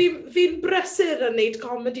drama. Fi'n brysur yn neud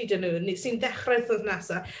comedy dyn nhw, sy'n dechrau wrthnos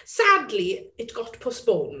nesaf. Sadly, it got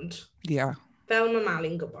postponed. Yeah. Fel mae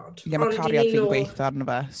Mali'n gwybod. Yeah, mae cariad fi'n gweithio arno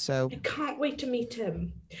fe, so... I can't wait to meet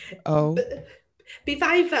him. Oh.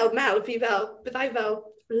 Byddai fel Mel, byddai fel,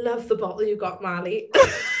 love the bottle you got, Mali.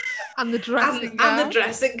 And the dressing gown. And the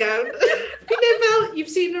dressing gown. Byddai fel, you've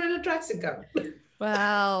seen her in a dressing gown.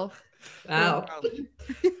 Well. You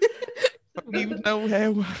know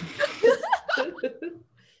how.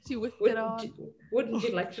 She whipped it on. Wouldn't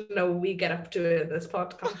you like to know what we get up to in this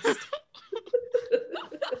podcast?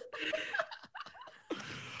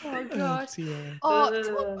 Oh gosh.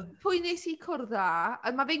 Pwy nes I cwrdd â?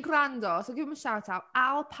 Mae fe'n gwrando, so give him a shout out.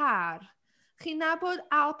 Al Par. Chi'n nabod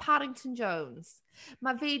Al Parrington Jones?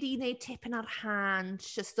 Mae fe di wneud tipyn ar Rhan,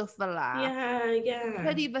 stwff fel la. Yeah.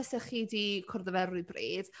 Credu fysa chi di cwrdd â fe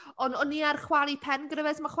rhywbryd. Ond o'n i ar chwarae pen gyda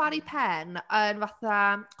fe, so mae chwarae pen yn fatha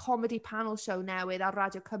comedy panel show newydd ar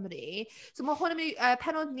Radio Cymru. So mae hwn yn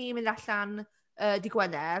penod ni'n mynd allan di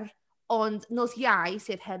Gwener, ond nos Iau,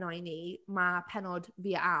 sef heno I ni, mae penod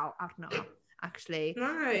fi a Al arno, actually.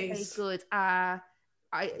 Nice. Very good.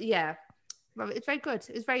 Yeah. It's very good.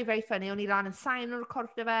 It's very, very funny. O'n i lan yn sain o'r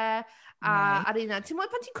recordio fe. Ar un ti'n mwyn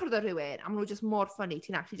pan ti'n cwrdd â rhywun, a maen nhw just more funny,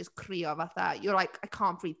 ti'n actually just crio fatha. You're like, I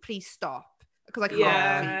can't breathe, please stop. Because I can't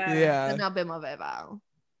breathe. Yeah. Dyna be mae fe fel.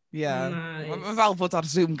 Yeah. Mae fel fod ar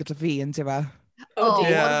Zoom gyda fi, yn ti fe? Oh,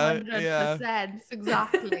 yeah, 100%.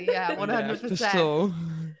 Exactly, yeah, 100%. Just so.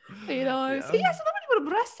 You know, so yeah, so mae'n wedi bod yn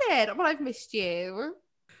brysur, but I've missed you.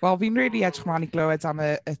 Wel, fi'n really edrych mlaen I glywed am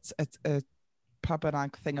y pa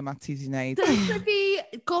bynnag thing yma ti di wneud. Dyna fi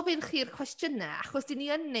gofyn chi'r cwestiynau, achos dyn ni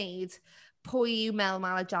yn wneud pwy Mel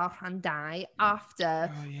Mal a jar Rhan 2 after,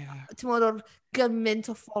 ti'n modd o'r gymaint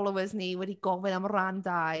o followers ni wedi gofyn am Rhan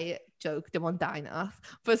 2, joke, dim ond 2 nath,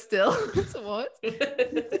 but still, ti'n modd?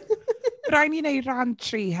 Rhaid ni wneud Rhan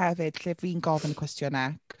 3 hefyd, lle fi'n gofyn y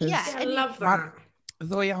cwestiynau. Yeah, I love that.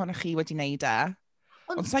 Ddwy ohonych chi wedi wneud e.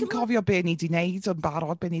 Ond sa'n cofio be ni wedi wneud o'n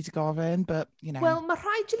barod, be ni wedi gofyn, but, you know. Wel, mae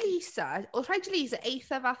rhai Jalisa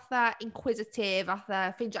eitha fatha inquisitive,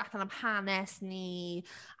 fatha ffeindio allan am hanes ni,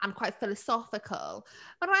 and quite philosophical.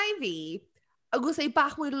 Mae rhai fi, I'm going to say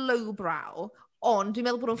bach mwy lowbrow, ond dwi'n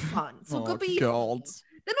meddwl bod nhw'n fun. So God.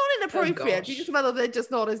 They're not inappropriate, dwi'n just meddwl they're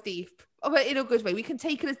just not as deep. But in a good way, we can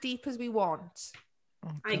take it as deep as we want.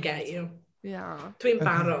 I get you. Yeah. Dwi'n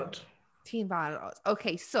barod. Ti'n barod.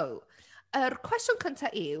 Okay, so... Yr cwestiwn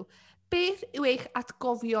cyntaf yw, beth yw eich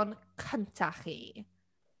atgofion cyntaf chi?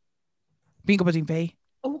 Fi'n gwybod un fi.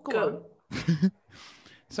 Oh, go on.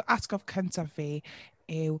 So atgof cyntaf fi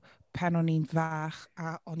yw pen o'n i'n fach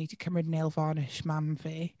a o'n i wedi cymryd nail varnish mam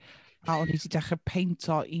fi a o'n i wedi dechrau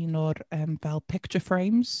peinto un o'r fel picture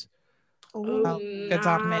frames.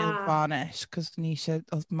 Gyda'r nail varnish, cos ni eisiau,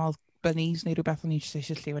 oedd mal bunnies neu rhywbeth o'n i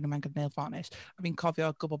eisiau lliwyn yn mewn gyda nail varnish. A fi'n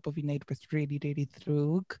cofio gwybod bod fi'n neud rhywbeth really, really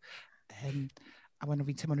ddrwg. A when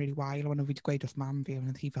fi'n teimlo'n really wael, a when fi wedi gweud wrth mam fi,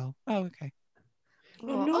 a hi fel, oh, okay.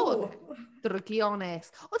 Oh, no.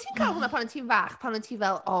 Drygionus. O ti'n cael hwnna pan ti'n fach, pan ti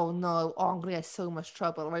fel, oh no, Ongri has so much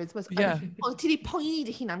trouble. Yeah. O ti di poeni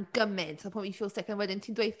dy hunan gymaint, a pan fi feel sick, a wedyn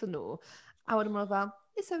ti'n dweud nhw, a wedyn mae'n fel,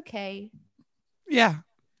 it's okay. Yeah.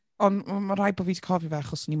 Ond mae rhaid bod fi wedi cofio fe,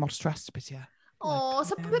 achos ni mor stressed beth ie. O,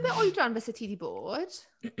 so be oedran fysa ti di bod?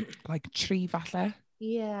 Like 3 falle.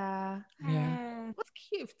 Yeah. What's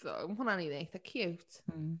cute though? Hwna'n i ddeitha, cute.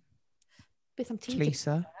 Beth am ti?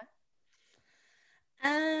 Lisa?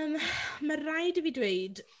 Mae rhaid I fi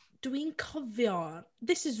dweud, dwi'n cofio,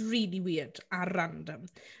 this is really weird a random,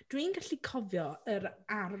 dwi'n gallu cofio yr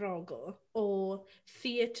arogl o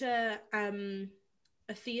theatr,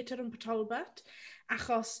 y theatr yn Podlediad,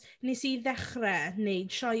 achos nes I ddechrau wneud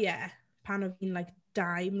sioeau pan o fi'n like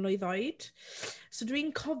 2 mlwydd oed. So dwi'n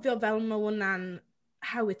cofio fel mae hwnna'n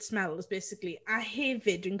how it smells, basically. A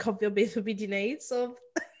hefyd, dwi'n cofio beth o fi wedi wneud. So,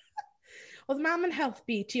 oedd mam yn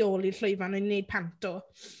helpu tu ôl i'r llwyfan yn wneud panto.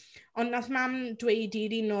 Ond nath mam dweud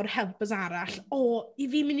i'r un o'r helpers arall, I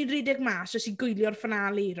fi mynd I rhedeg mas os I gwylio'r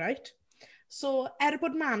finale, right? So,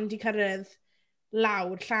 bod mam di cyrraedd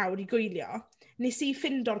lawr llawr I gwylio, nes i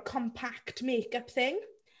ffindo'r compact make-up thing.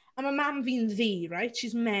 A mae mam fi'n ddi, right?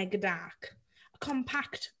 She's mega dark. A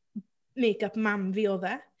compact make-up mam fi oedd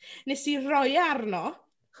e. Nes i roi arno,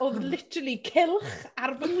 oedd literally cilch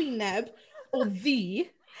ar fy ngwyneb o ddi,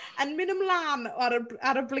 yn mynd ymlaen ar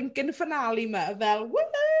y blinkin finale yma, fel,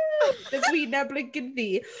 woo! Y gwyneb blinkin ddi.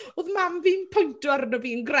 Oedd mam fi'n pwyntio arno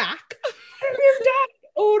fi'n grac.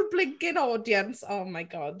 O'r blinkin audience. Oh my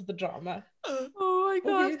god, the drama. Oh my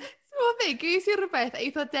god. Ti'n fe, ges i rhywbeth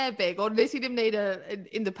eitha debyg, ond nes i ddim wneud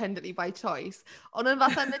independently by choice. Ond yn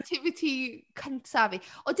fatha nativity cyntaf fi.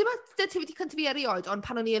 O, dim nativity cyntaf fi erioed, ond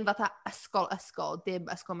pan o'n i yn fatha ysgol, dim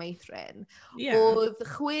ysgol meithrin. Yeah. Oedd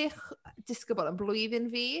 6 disgybl yn blwyddyn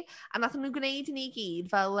fi, a nath nhw'n gwneud i ni gyd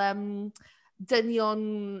fel dynion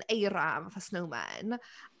eira, fatha snowmen.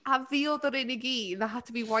 A fi oedd yr unig un, a had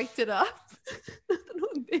to be whited up. Nath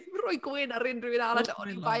nhw'n ddim rhoi gwyn ar unrhyw un arall,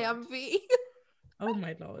 ond i bai am fi. Oh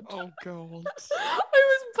my lord. Oh god. It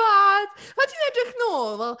was bad. Pan ti'n edrych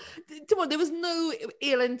nôl, well, there was no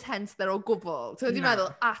ill intent there o gwbl. Ti'n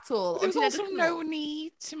meddwl at all. There was also no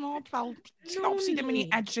need, ti'n modd, fel, obviously ddim yn i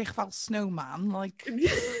edrych fel snowman, like,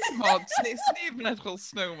 ti'n modd, sneb yn edrych fel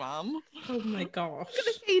snowman. Oh my gosh.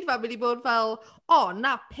 Gyda lleid fa mynd i bod fel,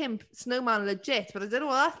 na 5 snowman legit, but I don't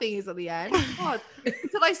know what that thing is at the end. God,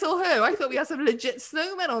 until I saw her, I thought we had some legit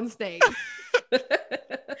snowmen on stage.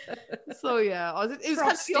 So yeah, it was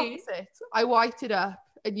kind of the opposite. I whited up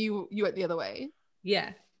and you went the other way.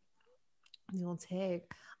 Yeah. Ni'n teg.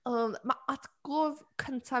 Mae atgof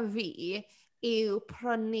cyntaf fi yw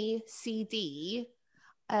prynu CD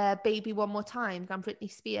Baby One More Time gan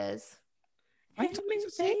Britney Spears. Baby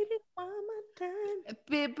One More Time.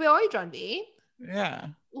 Be oedran ni?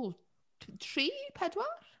 Yeah. Ww, 3, 4? What?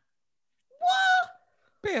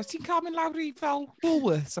 Be, os ti'n cael mynd lawr i fel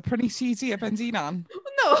Woolworths a prynu CD a benzinan?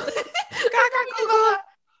 No.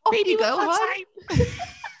 Baby One More Time.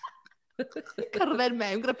 Cyrraedd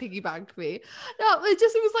mewn gyda piggy bank fi. No, it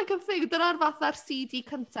was like a thing. Dyna'r fatha'r CD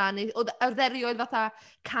cyntaf, oedd erioed fatha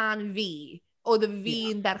can fi. Oedd y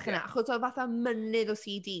fi'n berchen achos oedd fatha mynydd o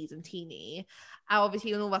CDs yn tu ni. A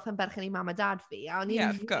obviously, o'n nhw fatha'n berchen i mam a dad fi. A o'n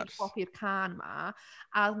i'n copi'r can ma.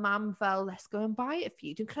 A oedd mam fel, let's go and buy it for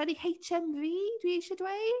you. Dwi'n credu HMV, dwi eisiau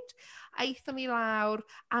dweud. A eithon ni lawr,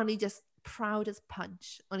 a o'n i just proud as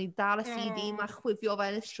punch. O'n i dal y CD ma chwifio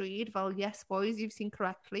fe yn y stryd, fel, yes, boys, you've seen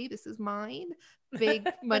correctly, this is mine. Big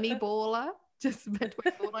money baller. Just meant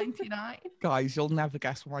 $4.99. Guys, you'll never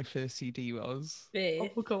guess what my first CD was.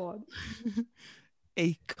 Oh, go on.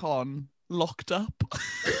 Akon, Locked Up.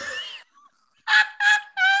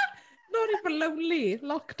 Not even lonely,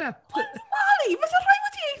 Locked Up. Mali, was it right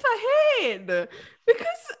with you eitha hen?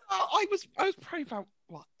 Because I was probably about,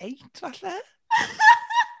 what, 8, falle?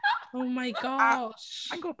 Oh my gosh.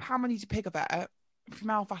 A'n gwybod pam o'n i wedi pigo fe. Fi'n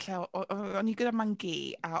meddwl falle, o'n i gyda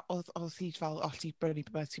mangi, a oedd hi fel, ti brynu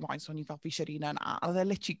beth ti'n moyn, so o'n i fel fi eisiau'r un yna. A oedd e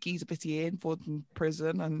literally gyd a bit i un, fod yn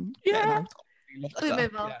prison and getting out. Oedd i'n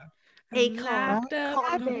meddwl,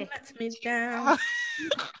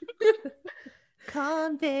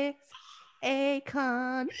 Convict,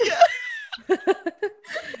 Akon.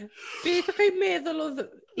 Beth ych chi'n meddwl oedd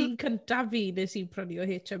un cyntaf fi nes i'n prynu o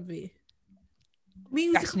HMV?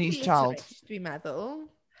 Destiny's Child. Dwi'n meddwl.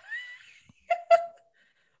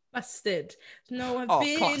 Busted. No, I've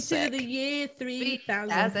been classic. to the year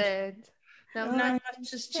 3000. Not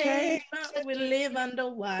much has changed, but we live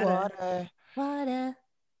underwater. Water.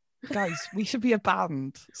 Guys, we should be a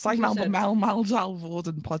band. Sa'n meddwl bod Mel Mal dal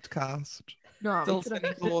fod yn podcast. No. Dylsen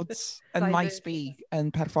ni fod yn maes B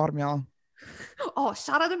yn perfformio.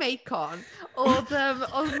 Siarad am Akon. Oedd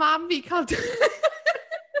mam fi cael...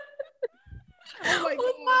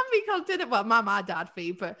 Oedd mam fi cael dinner, well, mam a dad fi,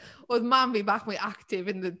 but oedd mam fi bach mwy active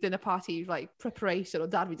in the dinner party, like, preparation, o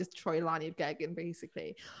dad fi just troi lan i'r gegin,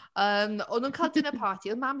 basically. Oedd nhw'n cael dinner party,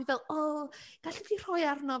 oedd mam fi fel, gallai ti rhoi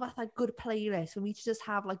arno fatha good playlist, and we just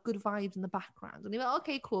have, like, good vibes in the background. Ond i fel,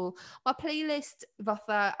 okay, cool. Mae playlist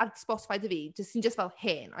fatha ar Spotify dy fi, just fel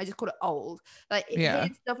hyn, I just call it old. Like,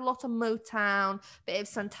 hyn stuff, lot of Motown, bit of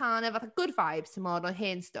Santana, fatha good vibes, ti'n modd, o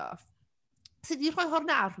hyn stuff. So, di rhoi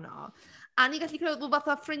hwnna arno, a ni gallu clywed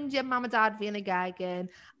fatha ffrindiau mam a dad fi yn y gegin,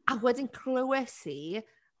 a wedyn clywes i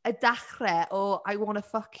y dachrau o I Wanna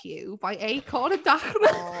Fuck You by Akon, y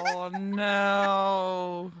dachrau. Oh,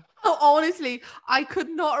 no. Oh, honestly, I could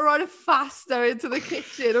not run faster into the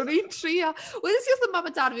kitchen. O'n i'n trio. Wedyn si oedd y mam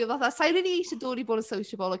a dad fi, fatha, sa'i rili eisiau dod i bod yn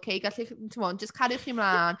sociable, okay? Gallu, ti'n mwyn, just cadwch chi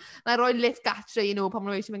mlaen. Na i roi lift gatre i nhw pan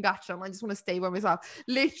maen nhw eisiau mynd gatre, and I just want to stay by myself.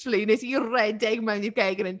 Literally, nes i redeg mewn i'r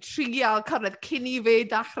gegin yn trio cyrraedd cyn i fe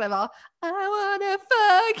dachrau fel, I wanna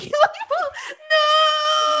fuck you. No!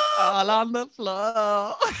 All on the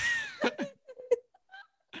floor.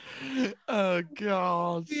 Oh,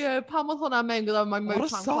 God. Yeah, pan oedd hwnna mewn gyda my What a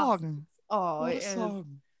Motown song. Oh, What it a is.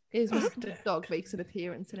 song. Is my Snoop Dogg makes an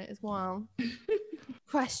appearance in it as well.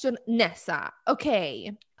 Cwestiwn nesa.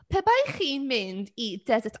 OK. Pe bai chi'n mynd I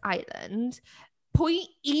Desert Island, pwy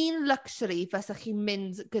un luxury fysach chi'n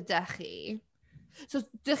mynd gyda chi? So,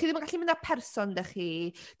 dych chi ddim yn gallu mynd â person dych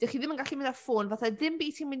chi. Dych chi ddim yn gallu mynd â ffôn. Fatha, ddim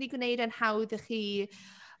byd sy'n mynd I gwneud yn hawdd I chi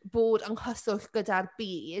bod yng nghyswllt gyda'r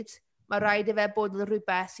byd. Mae rhaid I fe bod yn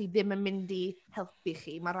rhywbeth sydd ddim yn mynd I helpu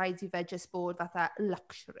chi. Mae rhaid I fe just bod fatha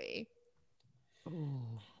luxury.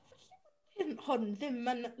 Hwn ddim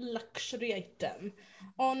yn luxury item,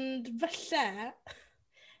 ond falle,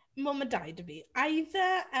 mae dau dy fi.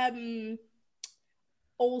 Either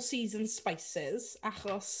all season spices,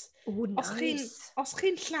 achos Nice. os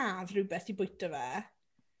chi'n lladd rhywbeth I bwyta fe,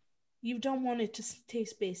 you don't want it to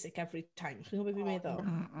taste basic every time. Chi'n gwybod beth fi'n meddwl?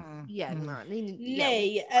 Yeah, man.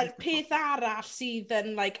 Neu, y peth arall sydd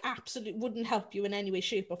yn, like, absolutely wouldn't help you in any way,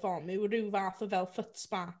 shape or form, yw rhyw fath o fel foot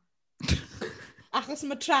spa. Achos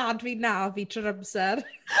mae trad fi na fi trwy'r amser.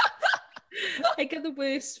 I get the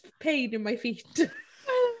worst pain in my feet.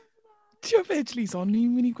 Ti'n fed, Lisa,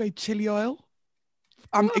 ni'n mynd I gweud chili oil?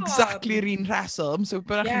 Am exactly yr un rheswm. So,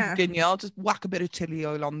 byddech chi'n ginio, just whack a bit of chili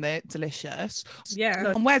oil on there, delicious.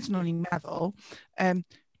 Yeah. Ond wedyn o'n i'n meddwl,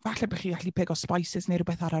 falle bych chi gallu pigo spices neu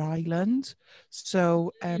rhywbeth ar yr island.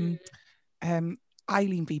 So,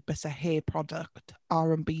 Eileen fi bys a hair product,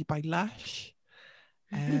 R&B by Lush.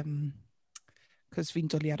 Because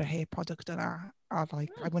fi'n dwlu ar y hair product yna. A,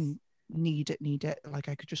 like, I wouldn't need it. Like,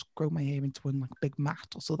 I could just grow my hair into one, like, big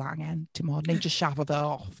mat os oedd angen. Ti'n modd, neu just shafo fe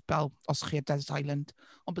off, fel os chi ar Desert Island.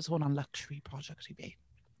 Ond bys hwnna'n luxury project I fi.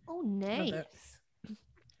 Oh, nice.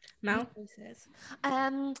 Mel?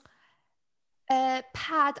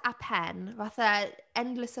 Pad a pen. Fatha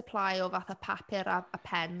endless supply o fatha papur a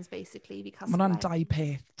pens, basically. Mae hwnna'n dau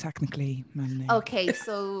peth, technically. OK,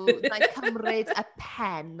 so na I cymryd a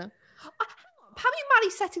pen. Pam yw Mari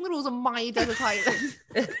setting the rules on my Desert Island?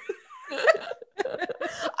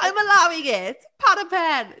 I'm allowing it. Pad a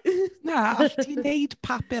pen. Na, all ti'n neud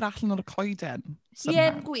papur allan o'r coeden. Ie,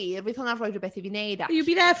 gwir. Fydd hwnna'n rhoi rhywbeth I fi wneud. You'll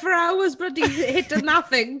be there for hours, bloody hit of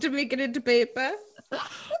nothing to make it into paper.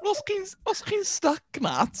 Os chi'n stuck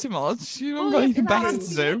na, ti'n modd, you've got anything better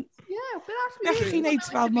to do. Yeah, beth arall Gallech chi'n neud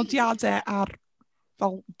fel nodiadau ar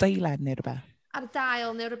fel deilen neu rhywbeth. Ar y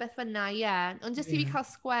dail neu rhywbeth fyna, ie. Ond jyst I fi cael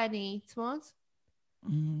sgwennu, ti'n modd?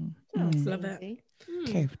 Love it.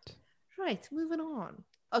 Cute. Right, moving on.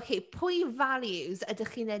 OK, pwy values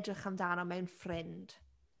ydych chi'n edrych amdano mewn ffrind?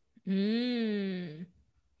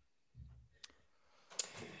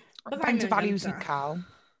 Faint o values ni'n cael?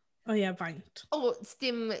 Oh yeah, faint. Oh,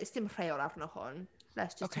 stim rheol arno hwn.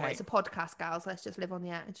 Let's just do it. It's a podcast, gals. Let's just live on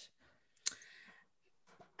the edge.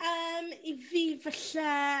 I fi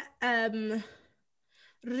falle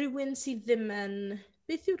rhywun sydd ddim yn...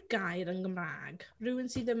 Beth yw'r gair yn Gymraeg? Rhywun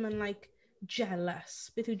sydd ddim yn, like, jealous.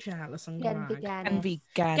 Beth yw jealous yn Gymraeg?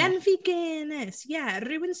 Genfigenus. Yeah,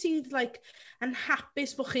 rhywun sydd, like, yn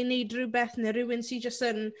hapus bod chi'n neud rhywbeth, neu rhywun sydd jyst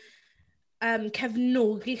yn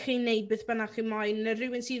cefnogi chi'n neud beth bynnag chi'n moyn, neu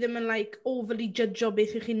rhywun sydd ddim yn, like, overly judgeio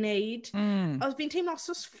beth chi'n neud. Os fi'n teimlo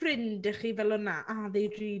os ffrind chi fel hwnna, are they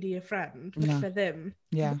really a friend? Falle ddim.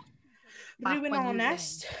 Yeah. Rhywun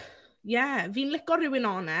honest. Yeah, fi'n licio rhywun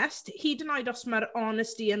honest. Hyd yn oed os mae'r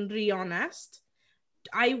honesty yn honest.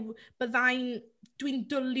 Dwi'n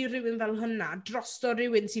dwlu rhywun fel hynna drosto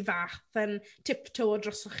rhywun sy'n fath yn tiptoe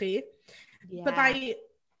drosto chi. Yeah.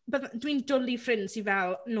 Dwi'n dwlu ffrind sy'n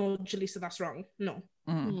fel, no, Jalisa, that's wrong. No,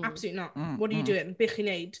 absolutely not. What are you doing? Be chi'n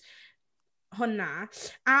neud? Hwnna.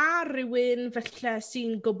 A rhywun felly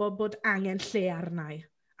sy'n gwybod bod angen lle arnau.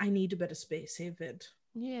 I need a bit of space hefyd.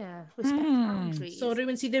 Yeah, respect boundaries. So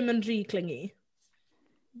rhywun sydd ddim yn rhy clingy.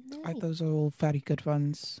 Those are all very good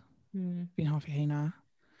ones. Fi'n hoffi heina.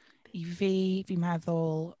 I fi'n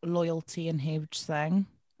meddwl loyalty yn huge thing.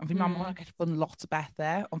 Ond fi'n meddwl mae'n gallu bod yn lot o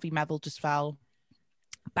bethau, ond fi'n meddwl just fel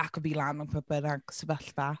back o fi lan o'n bynnag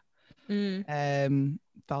sefyllfa.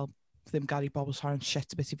 Fel ddim gael I bobl sorry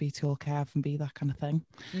shit a bit I fi tu ôl cef yn fi, that kind of thing.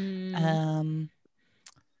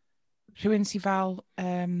 Rhywun sy'n fel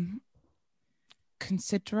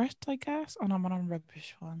considerate, I guess. Oh no, mae'n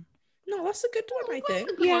rubbish one. No, that's a good one, I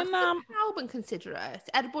think. Yeah, pawb yn considerate.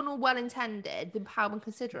 Bod nhw'n well-intended, ddim pawb yn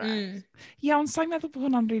considerate. Yeah, ond sa'n meddwl bod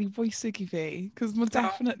hwnna'n really bwysig I fi. Cos mae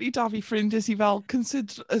definitely da fi ffrind sydd fel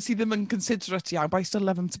sydd ddim yn considerate iawn, but I still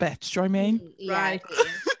love him to bits, do you know what I mean? Right.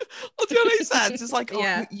 Oh, do you know what I said? It's like,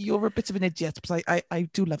 oh, you're a bit of an idiot, but I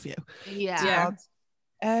do love you. Yeah.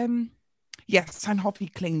 Yes, sa'n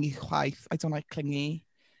hoffi clingy chwaith. I don't like clingy.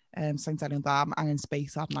 Sa'n delio'n dda, angen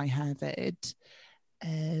space arnau hefyd.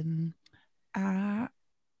 A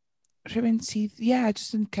rhywun sydd,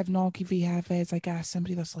 just yn cefnogi fi hefyd, I guess,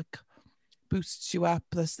 somebody that's like boosts you up,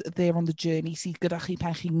 that's there on the journey, sydd gyda chi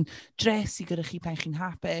pen chi'n dres, sydd gyda chi pen chi'n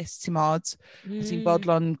hapus, ti'n modd, a ti'n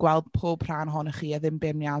bodlon gweld pob rhan ohonych chi, a ddim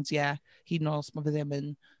beirniadiau, hyd yn oed os mae fe ddim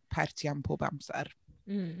yn perti am pob amser.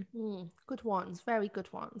 Good ones, very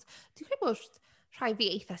good ones. Dwi'n credu bod rhai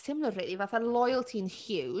fi eitha similar, really, fatha loyalty yn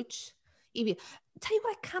huge. I fi, tell you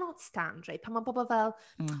what I cannot stand, right? Pan mae bobl fel,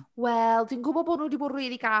 wel, dwi'n gwybod bod nhw wedi bod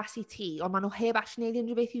really gas i ti, ond maen nhw heb actually neud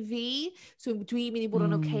unrhyw beth i fi, so dwi'n mynd i bod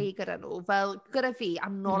yn okay gyda nhw. Fel, gyda fi,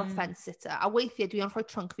 I'm not a fence sitter. A weithiau dwi'n rhoi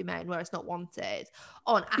trunk fi mewn where it's not wanted.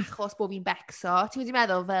 Ond achos bod fi'n becso, ti'n wedi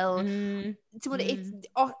meddwl fel, ti'n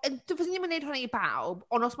fyswn ddim yn neud hwnna i bawb,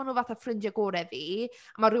 ond os maen nhw fatha ffrindiau gorau fi,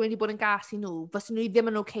 a mae rhywun wedi bod yn gas i nhw, fyswn nhw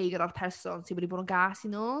ddim yn okay gyda'r person sydd wedi bod yn gas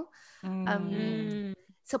i nhw.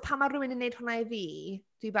 So pan mae rhywun yn neud hwnna i fi,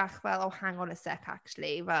 dwi bach fel, oh, hang on a sec,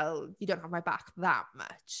 actually. Well, you don't have my back that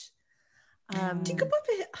much. Ti'n gwybod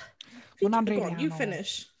beth? You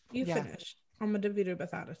finish. Ond mae dy fi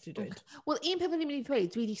rhywbeth arall ti dweud. Wel, un peth o'n i'n mynd i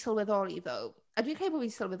ddweud, dwi wedi sylweddoli ddo, a dwi'n credu bod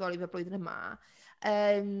fi'n sylweddoli fe blwyddyn yma,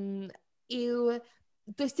 yw,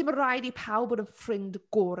 does dim rhaid i pawb bod yn ffrind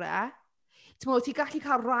gorau. Ti'n gallu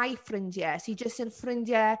cael rai ffrindiau sydd jyst yn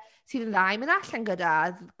ffrindiau sydd yn dda i mynd allan gyda,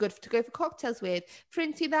 good to go for cocktails with.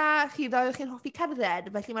 Ffrind sydd dda, chi ddau o'ch chi'n hoffi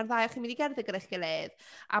cerdded, felly mae'r ddau o'ch chi'n mynd i gerdded gyda'ch gilydd.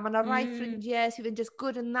 A mae yna rai ffrindiau sydd yn just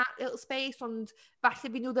good in that little space, ond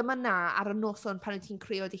falle fi nhw ddim yna ar y noson pan wyt ti'n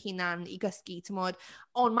creu dy hunan i gysgu,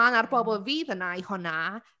 ond mae yna'r bobl fydd yna i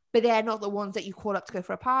hwnna, but they're not the ones that you call up to go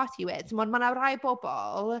for a party with. Mae yna rai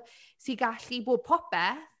bobl sydd gallu bod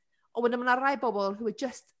popeth, ond wedyn mae yna rai bobl who are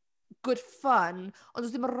just good fun, ond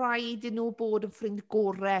does ddim rhaid i nhw bod yn ffrind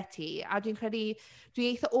gorau ti. A dwi'n credu, dwi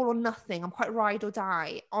eitha all or nothing, I'm quite ride or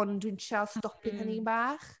die, ond dwi'n siarad stopio hynny'n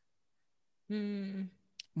bach.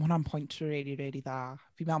 Mae hwnna'n pwynt really, really dda.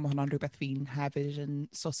 Fi'n meddwl mae hwnna'n rhywbeth fi'n hefyd yn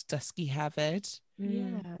dysgu hefyd.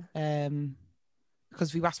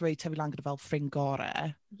 Cos fi wastad wedi tyfu lan gyda fel ffrind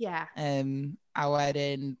gorau. A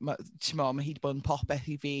wedyn, mae hi wedi bod yn popeth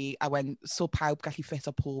i fi, a wedyn, so pawb gallu ffit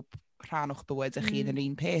o pob rhan o'ch bywyd ych chi yn yr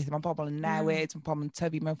un peth. Mae bobl yn newid, mae bobl yn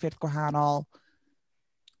tyfu mewn ffyrdd gwahanol.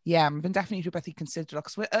 Mae'n definitely rhywbeth i consider,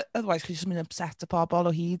 cos otherwise chi jyst yn mynd upset y pobl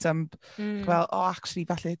o hyd am fel, actually,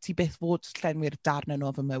 falle ti byth fod llenwi'r darn yno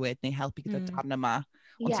fy mywyd, neu helpu gyda darn yma.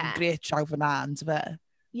 Ond ti'n gret draw fyna, yn fe?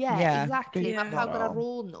 Exactly. Mae pawb gyda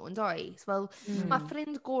rôl nhw, yn does? Fel, mae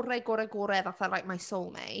ffrind gorau, fatha, like my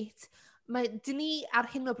soulmate. Dyn ni ar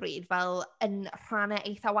hyn o bryd fel yn rhannau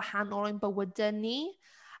eitha wahanol yn bywydau ni.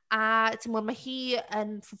 A mae hi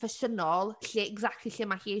yn proffesiynol exactly lle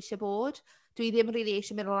mae hi eisiau bod. Dwi ddim really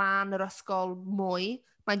eisiau mynd lan yr ysgol mwy.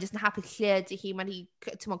 Mae'n jyst yn hapus lle ydy hi. Mae'n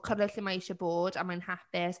cyrraedd lle mae eisiau bod a mae'n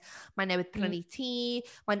hapus. Mae'n newydd prynu tŷ.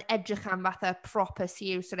 Mae'n edrych am fatha proper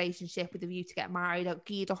serious relationship with a view to get married a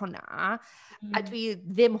gyd o hwnna. A dwi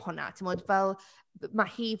ddim hwnna. Fel,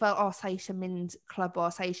 mae hi fel, sa eisiau mynd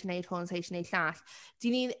clybo, sa eisiau gwneud hwn, sa eisiau gwneud llall.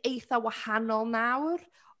 Dyn ni'n eitha wahanol nawr,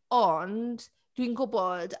 ond dwi'n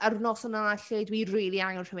gwybod ar noson yna lle dwi really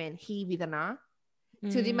angen rhywun, hi fydd yna.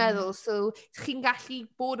 Ti wedi meddwl, so chi'n gallu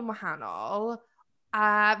bod yn wahanol, a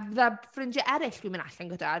fydda ffrindiau eraill dwi'n mynd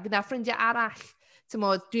allan gyda, fydda ffrindiau arall,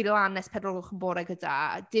 dwi'n lan nes 4 o'r bore gyda,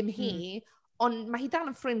 dim hi, ond mae hi dal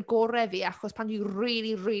yn ffrind gorau fi, achos pan dwi'n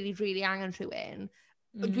really, really, really angen rhywun,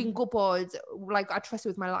 dwi'n gwybod, like, I trust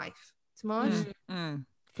you with my life.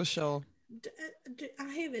 For sure. A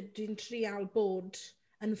hefyd, dwi'n trial bod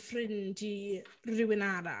yn ffrind i rhywun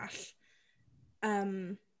arall.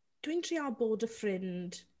 Dwi'n trial bod y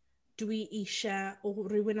ffrind dwi eisiau o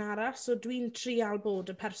rhywun arall. So dwi'n trial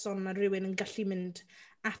bod y person mae rhywun yn gallu mynd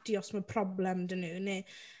ati os mae problem dyn nhw. Neu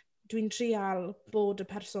dwi'n trial bod y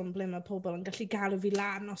person ble mae pobl yn gallu galw fi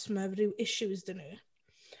lan os mae rhyw issues dyn nhw.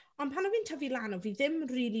 Ond pan o fi'n tyfu lan, o fi ddim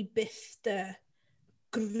really byth dy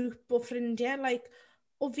grŵp o ffrindiau. Like,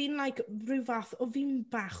 o fi'n like, rhyw fath, o fi'n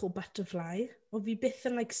bach o butterfly. O fi byth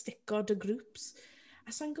yn like, stico dy grŵps.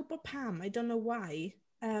 A sa'n gwybod pam, I don't know why.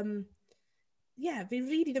 Fi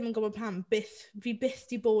really ddim yn gwybod pam. Fi byth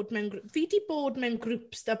di bod mewn grŵp. Fi di bod mewn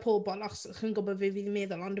grŵps da pobl, os chi'n gwybod fi di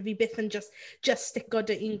meddwl, ond fi byth yn just stico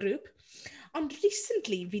dy un grŵp. Ond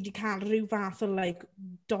recently, fi di cael rhyw fath o like,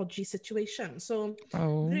 dodgy situation. So,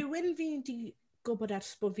 rhywun fi di gwybod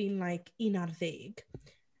ers bod fi'n like, 11.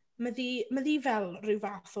 Mae ddi fel rhyw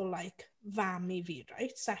fath o like, fam i fi,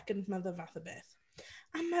 right? Second mother fath o beth.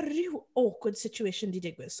 A mae rhyw awkward situation di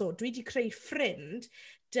digwydd. So, dwi di creu ffrind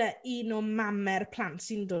dy un o mamer plant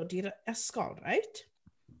sy'n dod i'r ysgol, right?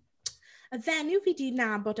 A ddenyw fi di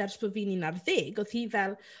nabod ers bod fi'n 11, oedd hi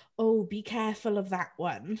fel, oh, be careful of that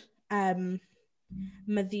one.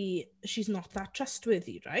 she's not that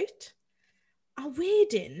trustworthy, right? A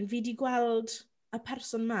wedyn, fi di gweld y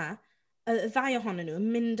person ma, y ddau ohonyn nhw, yn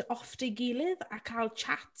mynd off dy gilydd a cael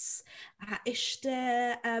chats a eiste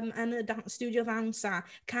yn y studio ddawns a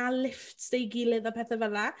cael lifts dy gilydd a pethau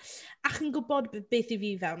fel la. Ac yn gwybod beth I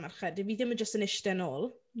fi fel merched, fi ddim yn just yn eiste yn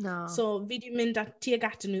ôl. No. So fi di mynd tuag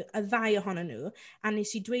atyn nhw, y ddau ohonyn nhw, a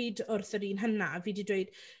nes I dweud wrth yr un hynna, fi di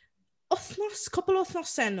dweud, cwpl o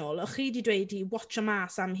wythnosau yn ôl, o'ch chi di dweud I watch a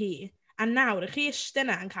mas am hi. A nawr, ych chi eiste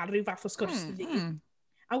yna yn cael rhyw fath o sgwrs dy fi.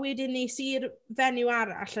 A wedyn nes i'r fenyw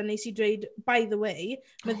arall a nes I dweud, by the way,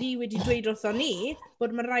 mae ddi wedi dweud wrtho ni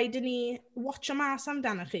bod mae rhaid I ni watch a mas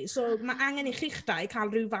amdano chi. So mae angen I chi'ch dau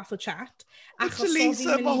cael rhyw fath o chat.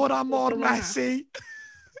 Lisa, mae hwnna mor messy.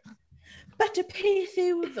 But y peth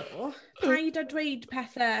yw ddo, paid a dweud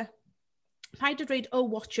pethau, paid a dweud, oh,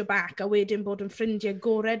 watch your back, a wedyn bod yn ffrindiau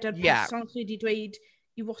gored ar person chi wedi dweud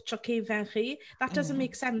I watch o cefen chi. That doesn't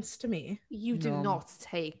make sense to me. You do not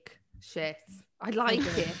take shit. I like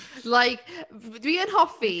it. Like, dwi yn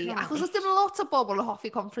hoffi, achos oes dim lot o bobl yn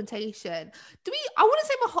hoffi confrontation. I wouldn't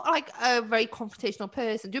say I'm like a very confrontational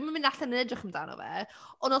person. Dwi'n mynd allan yn edrych amdano fe,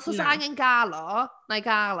 ond os oes angen galo, na I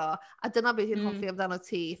galo, a dyna beth yw'n hoffi amdano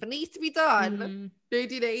ti. If it needs to be done, be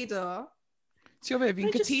di wneud o? Ti'n gwybod, fi'n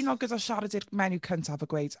gytuno gyda siarad i'r menyw cyntaf a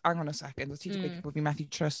gweud, hang on a second, os ti'n gweud bod fi'n methu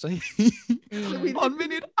trust o hi. Ond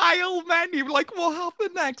mynd i'r ail menyw, like, what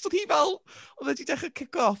happened next? Oedd hi fel, oedd wedi dechrau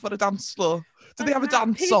kick off ar y dance floor. Did they have a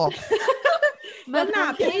dance off? Wel na,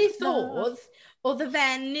 beth oedd y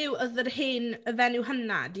fenyw, oedd y fenyw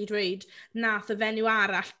hynna di dweud, nath y fenyw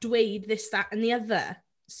arall dweud this, that and the other,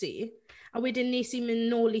 see? A wedyn nes I mynd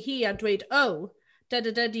nôl I hi a dweud, oh,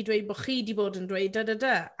 da-da-da di dweud bod chi di bod yn dweud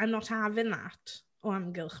da-da-da. I'm not having that o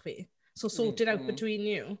amgylch fi. So sort it out between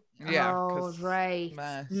you. Yeah, oh, right.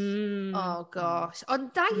 Oh, gosh.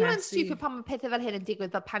 Ond da yw yn stupid pan mae pethau fel hyn yn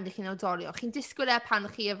digwydd fel pan ydych chi'n awdolio. Chi'n disgwyl pan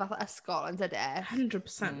ydych chi yn fath ysgol, yn dydde?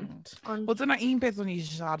 100%. Wel, dyna un beth o'n i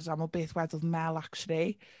eisiau siarad am o beth wedodd Mel,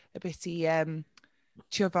 actually. Y beth I,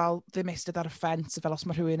 tio fel ddim eistedd ar y ffens, fel os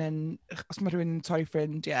mae rhywun yn torri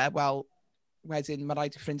ffrind, wel, wedyn mae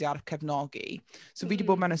rhaid I ffrindiau ar cefnogi. So fi wedi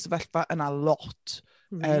bod mewn y sefyllfa yna lot.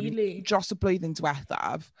 Really? Dros y blwyddyn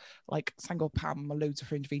diwethaf, like, sa'n gwybod pam, mae loads o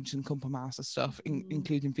ffrind fi'n sy'n cwmpa mas a stuff,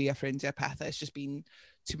 including fi a ffrindiau pethau. It's just been,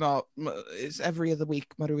 it's every other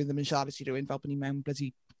week, mae rhywun ddim yn siarad I rhywun fel bod ni mewn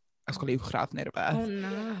bloody ysgol uwchradd neu rhywbeth. Oh,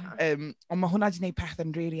 na. Ond mae hwnna wedi gwneud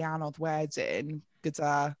pethau'n really anodd wedyn,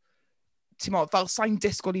 gyda, fel sa'n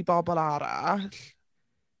disgwyl I bobl arall,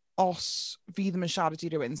 os fi ddim yn siarad I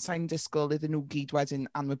rhywun, sa'n disgwyl iddyn nhw gyd wedyn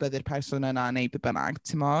anwybyddu'r person yna neu be bynnag,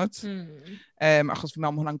 ti'n modd? Achos fi'n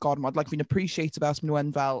meddwl mae hwnna'n gormod. Like, fi'n appreciate fel os maen nhw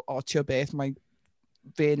yn fel, o, tio beth, mae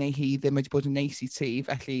fe neu hi ddim wedi bod yn neis I ti,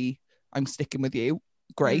 felly I'm sticking with you.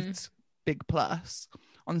 Great, big plus.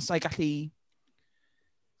 Ond sa'n gallu,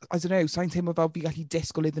 I don't know, sa'n teimlo fel fi gallu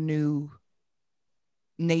disgwyl iddyn nhw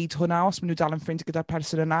wneud hwnna os maen nhw dal yn ffrind gyda'r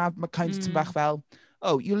person yna. Mae kind of ti'n bach fel,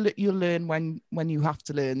 oh, you'll learn when you have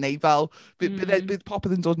to learn. Neu fel, bydd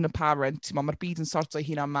popeth yn dod yn apparent, mae'r byd yn sorto I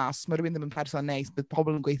hunan mas, mae rhywun ddim yn person neis, bydd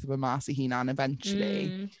pobl yn gweithio fy mas I hunan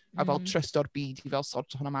eventually. A fel trust o'r byd I fel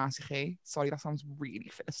sorto hwnna mas I chi. Sorry, that sounds really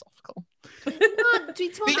philosophical.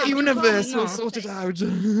 The universe will sort it out.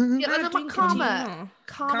 Mae karma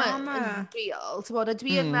is real.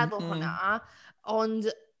 Dwi yn meddwl hwnna, ond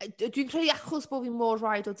dwi'n credu achos bod fi mor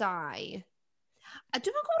rhaid o dau. A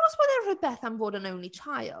dwi'n meddwl os bod e'n rhywbeth am fod yn only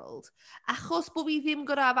child, achos bod fi ddim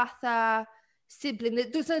gyda fatha sibling,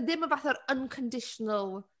 does ddim yn fatha'r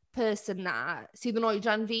unconditional person na sydd yn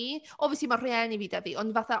oedran fi. Obviously mae rhieni fi da fi,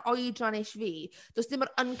 ond fatha oedran eich fi, does ddim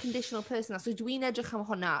yr unconditional person na. So dwi'n edrych am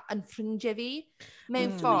hwnna yn ffrindiau fi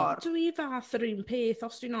mewn ffordd. Dwi fath yr un peth,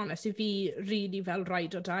 os dwi'n honest, I fi really fel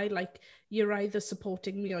rhaid o dau. Like, you're either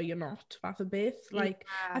supporting me or you're not, fath o beth. Like,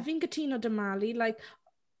 a fi'n gytuno dy Mali, like,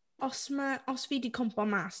 os fi di cwmpo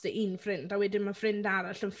mas dy un ffrind, a wedyn mae ffrind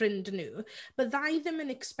arall yn ffrind nhw, byddai ddim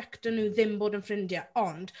yn expecto nhw ddim bod yn ffrindiau,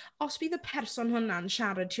 ond os bydd y person hwnna'n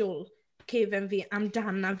siarad tu ôl cefen fi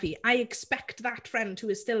amdana fi, I expect that friend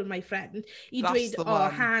who is still my friend I dweud,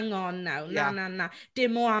 oh, hang on now, na,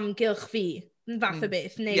 dim o amgylch fi, fath o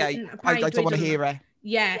beth. I don't want to hear it.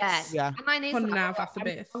 Yes. Hwnna fath o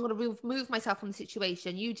beth. I'm going to remove myself from the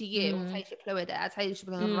situation. You do you. Ta eisiau clywed e. Ta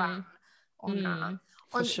eisiau bod yn rhan. Hwnna.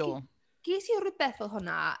 For sure. Ges I rhywbeth fel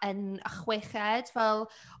hwnna yn y chweched, fel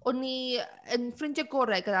o'n ni yn ffrindiau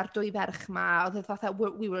gorau gyda'r dwy ferch ma, oedd fatha,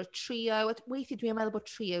 we were a trio. Weithiau dwi'n meddwl bod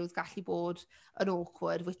trios gallu bod yn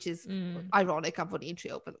awkward, which is ironic am fod ni'n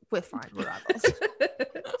trio, but we're fine, we're adults.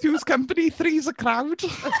 Two's company, three's a crowd.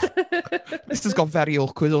 This has got very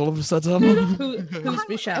awkward all of a sudden. Who's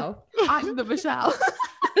Michelle? I'm the Michelle.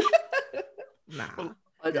 Na.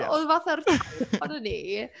 Oedd fatha'r tair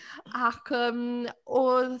ni, ac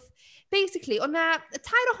oedd, basically, oedd na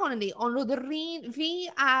tair ohono ni, ond oedd yr un, fi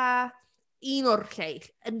a un o'r lleill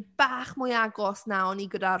yn bach mwy agos na o'n i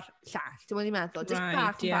gyda'r llall, ti'n mwyn i'n meddwl, just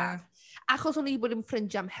bach yn bach. Achos o'n i bod yn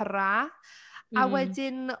ffrindiau am hyrra, a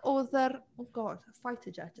wedyn oedd yr, oh god,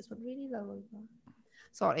 fighter jet just went really low over.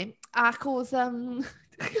 Sorry, ac oedd...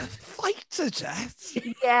 Fighter jet?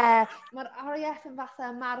 Yeah, mae'r RAF yn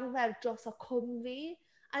fatha marfer dros o cwm fi.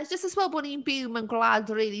 And it's just as well bod ni'n byw mewn gwlad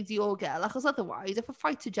really diogel, achos otherwise, if a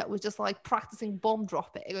fighter jet was just like practicing bomb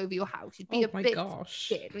dropping over your house, you'd be a bit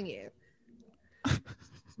scared, wouldn't you?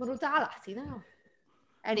 Mae nhw dal ati now.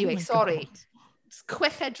 Anyway, sorry.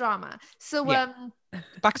 Chweched drama. So,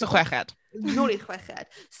 back to chweched. Nôl i'r chweched.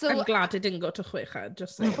 So, I'm glad it didn't go to chweched,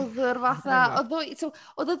 just saying. Oedd yr fatha, oedd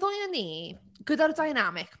y ddwy o ni, gyda'r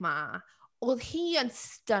dynamic ma, oedd hi yn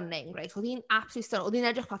stunning, right? Oedd hi'n absolutely stunning. Oedd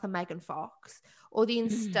hi'n edrych fatha Megan Fox. Oedd hi'n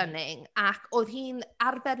stunning, ac oedd hi'n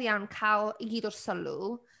arfer iawn cael i gyd o'r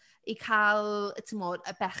sylw, i cael, tymod,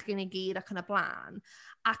 y bechgyn i gyd ac yn y blaen.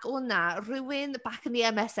 Ac oedd na, rhywun back in the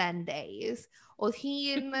MSN days, oedd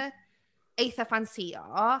hi'n eitha ffansio,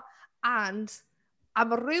 and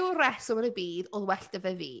am ryw reswm yn y byd, oedd well dy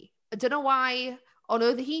fe fi. I don't know why, ond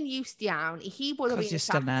oedd hi'n used iawn, i hi bod yn rhywun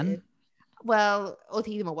attractive. Wel, oedd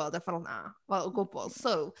hi ddim yn weld y ffyrdd na, wel, o gwbl.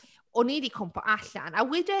 So, o'n i wedi cwmpo allan, a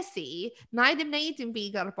wedes i, na i ddim wneud dim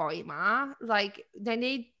byd gyda'r boi ma, like, na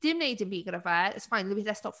i ddim wneud dim byd gyda fe, it's fine,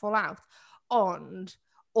 let's not fall out. Ond,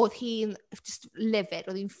 oedd hi'n just livid,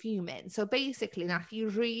 oedd hi'n fuming. So basically, nath hi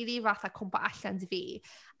really fatha cwmpo allan dy fi,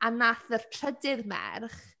 a nath yr trydydd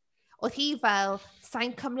merch, oedd hi fel,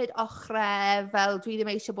 sa'n cymryd ochrau, fel dwi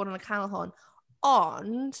ddim eisiau bod yn y canol hwn,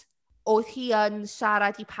 ond oedd hi yn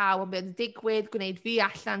siarad i pawb am beth yn digwydd, gwneud fi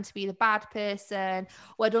allan to be the bad person.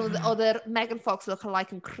 Wedyn oedd yr Megan Fox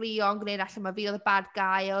look-alike yn crio, gwneud allan mae fi oedd y bad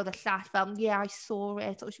guy, oedd y llall fel, yeah, I saw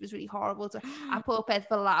it, oh, she was really horrible. A pob peth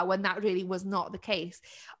fel la, when that really was not the case.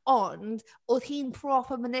 Ond, oedd hi'n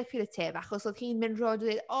proper manipulative, achos oedd hi'n mynd roed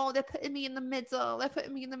dweud, oh, they're putting me in the middle, they're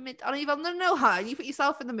putting me in the middle. Ond i fel, no, hun, you put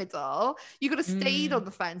yourself in the middle. You could have stayed on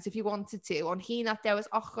the fence if you wanted to, ond hi nath dewis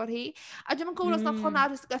ochr hi. A dwi'n gwybod os nath hwnna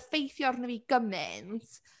just effeithio arno fi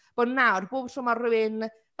gymaint, bod nawr, bob tro mae rhywun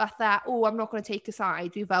fatha, oh, I'm not going to take a side,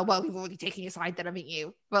 dwi fel, well, you've already taken your side, then haven't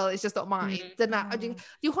you? Well, it's just not mine. Dyna,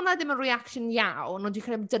 dyw hwnna ddim yn reaction iawn, ond dwi'n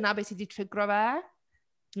credu dyna beth sydd wedi trigro fe.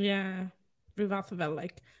 Yeah. Rhyw fath o fel,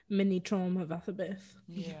 like, mini trauma fath o beth.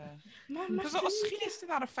 Yeah. Because os chi'n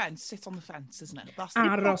eistedd ar y ffens, sit on the fence, isn't it?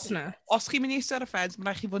 Aros na. Os chi'n mynd i eistedd ar y ffens, mae'n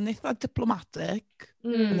rhaid chi fod yn eitha diplomatic,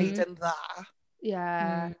 wneud yn dda.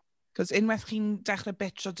 Yeah. Because unwaith chi'n dechrau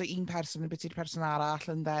bitch o dy un person, yn bit i'r person arall,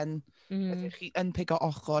 and then chi yn pigo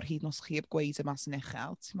ochr hyd nos chi'r gweud y mas yn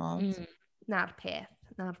uchel, ti'n modd? Na'r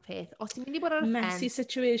peth. Os ti'n mynd i bod ar y ffens... Messy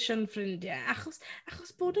situation ffrindiau.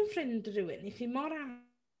 Achos bod yn ffrind rhywun, i chi mor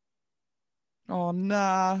O,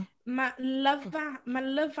 na. Mae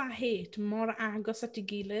love a hate mor agos at ei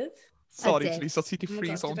gilydd. Sorry, Denise, o ti di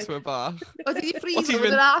freeze onto y bach. O ti di freeze onto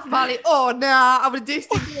y bach, Mali. O, na, a mae'n dis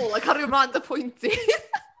ti'n môl, a cario ymlaen dy pwynti.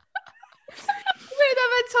 Wyd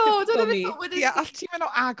am y to, dwi'n meddwl. Ie, all ti'n mynd o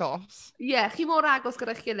agos? Ie, chi mor agos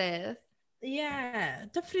gyda'ch gilydd. Ie,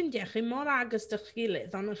 dy ffrindiau chi mor agos dych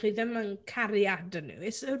gilydd, ond chi ddim yn cariad nhw.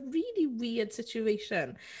 It's a really weird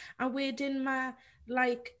situation. A wedyn mae,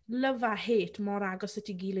 like, love a hate mor agos at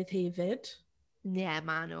ei gilydd hefyd. Ie,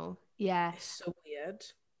 ma nhw. Ie. It's so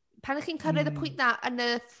weird. Pan ych chi'n cyrraedd y pwynt na yn y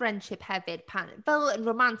friendship hefyd, fel yn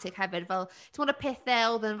romantic hefyd, fel, ti'n mwyn y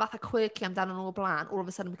pethau oedd yn fatha quirky amdano nhw o blaen, all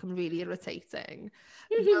of a sudden become really irritating.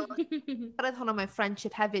 Cyrraedd hwnna mewn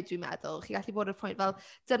friendship hefyd, dwi'n meddwl. Chi gallu bod y pwynt fel,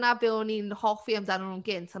 dyna be o'n i'n hoffi amdano nhw'n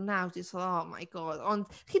gynt, a nawr dwi'n so, oh my god. Ond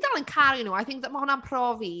chi dal yn caru nhw, I think that mae hwnna'n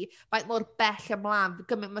profi faint mor bell ymlaen,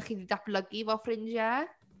 gymaint mae chi wedi datblygu fel ffrindiau.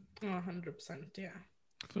 Oh, 100%, yeah.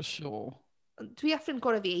 For sure. Dwi a ffrind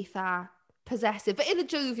gorau fi eitha possessive, but in a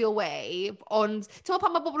jovial way, ond ti'n meddwl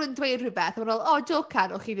pan mae bobl yn dweud rhywbeth, a ma'n oh,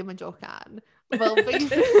 jocan, o chi ddim yn jocan. Well,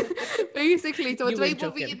 basically, ti'n dweud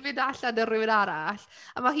bod fi'n mynd allan ar rhywun arall,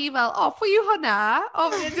 a mae hi fel, oh, pwy yw hwnna?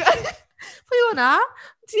 Pwy yw hwnna?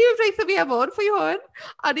 Ti'n breitho fi am hwn, pwy yw hwn?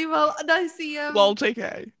 A ni fel, nice i... Lol JK.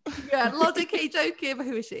 Yeah, lol JK joking, but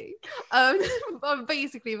who is she?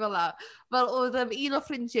 Basically fel la. Fel oedd un o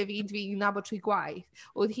ffrindiau fi dwi'n nabod trwy gwaith,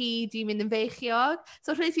 oedd hi di mynd yn feichiog.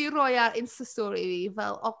 So rhaid i roi ar Insta story fi,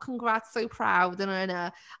 fel, oh, congrats, so proud, yna.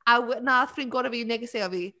 A na ffrind gorau fi negesio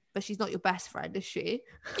fi, but she's not your best friend, is she?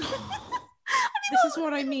 This is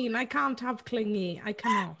what I mean. I can't have clingy. I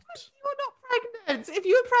cannot. You're not pregnant. If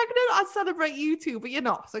you were pregnant, I'd celebrate you too, but you're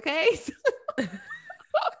not, okay?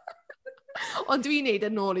 Ond dwi'n neud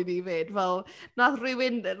yn ôl I fi fyd, fel, nath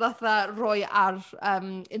rhywun roi ar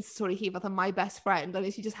Insta-story hi fatha my best friend,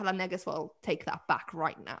 and she just hella neges, well, take that back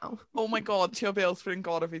right now. Oh my god, ti'n fel ffrind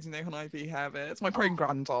gorau fi wedi gwneud hwnna I fi hefyd. Mae poen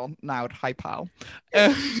gwrando nawr, hi pal.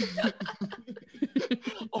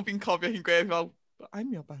 Ond fi'n cofio hi'n gweud fel,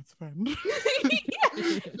 I'm your best friend.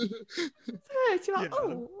 Ti'n fel,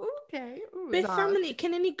 oh, okay. Beth am ni,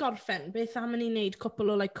 cyn I ni gorffen, beth am ni wneud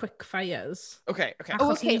cwpl o like quick fires? Okay.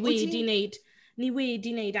 Achos ni wedi wneud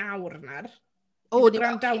awr na'r. O, ni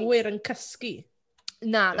gwrandawyr yn cysgu.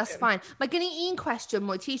 Na, that's fine. Mae gen I un cwestiwn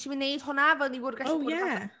mwy. Ti eisiau fi wneud hwnna fel ni wedi gallu Oh,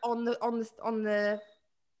 yeah. on the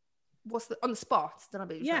spot. Dyna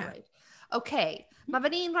beth Yeah. right. Okay. Mae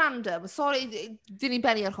fe'n un random. Sorry, dyn ni'n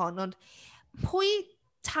benni ar hwn, ond pwy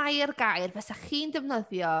tair gair fysa chi'n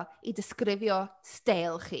defnyddio I disgrifio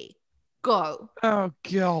steil chi? Go. Oh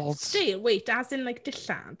god. Still, wait, as in like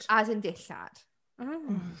dillad? As in dillad.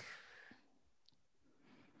 Oh.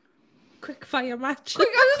 Quick fire match.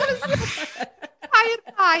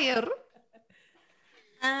 Tair.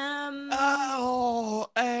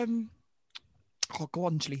 Oh, go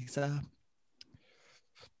on, Lisa.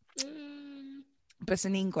 Bys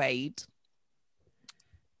ni'n gweud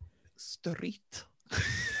street.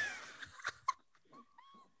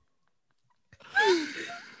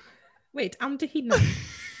 Wait, am dy hunan?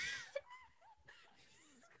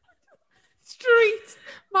 Street.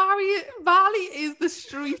 Mali is the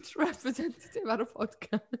street representative at a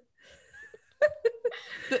podcast.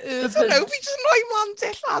 I don't know, fi just rhoi man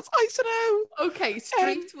dillad, I don't know. Okay,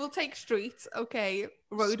 street, we'll take street. Okay,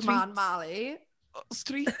 roadman Mali.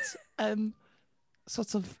 Street,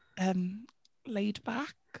 sort of laid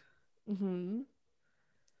back.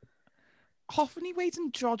 Hoffwn I weud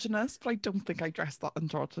androgynous, but I don't think I dress that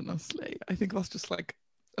androgynously. I think that's just like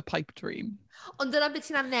a pipe dream. Ond dyna beth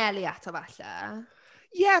ti'n anelu ato falle?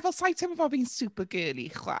 Yeah, fel sa'i teimlo fel fi'n super girly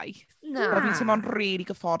chwaith. Na. Fel fi'n teimlo'n really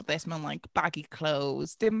gyfforddus mewn like baggy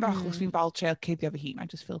clothes. Dim fel achos fi'n fel treul cuddio fy hun.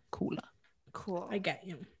 I just feel cooler. Cool. I get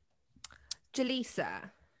you.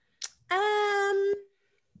 Jalisa? I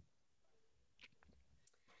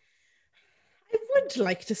would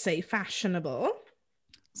like to say fashionable.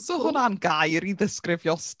 So hwnna'n gair I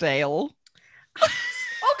ddisgrifio steil.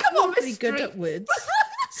 Oh, come on, Very good at words.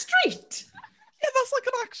 Street! Yeah, that's like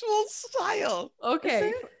an actual style.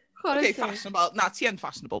 Okay. Okay, fashionable. Na, ti yn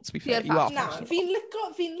fashionable, to be fair. You are Na,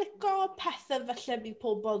 fashionable. fi'n lico pethau falle bydd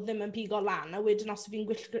pobl ddim yn pigo lan, a wedyn os fi'n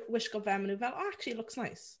wisgo fe, maen nhw fel, oh, actually, it looks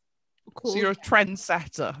nice. Cool. So you're a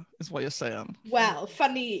trendsetter, is what you're saying. Well,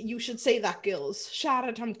 funny, you should say that, girls.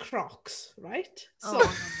 Siarad am Crocs, right? So,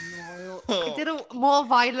 no. Did more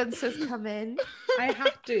violence has come in? I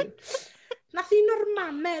had to. Nath un o'r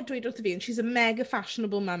mamau dweud wrth fi, and she's a mega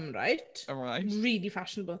fashionable mum, right? All right. Really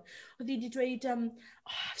fashionable. Oedd hi wedi dweud,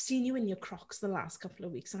 I've seen you in your Crocs the last couple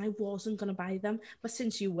of weeks and I wasn't going to buy them, but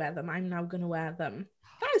since you wear them, I'm now going to wear them.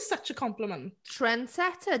 That is such a compliment.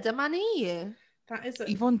 Trendsetter, dyma ni. That is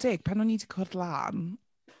I fod yn dig, pan o'n i wedi cwrdd lan,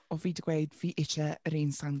 o fi wedi gweud fi eisiau yr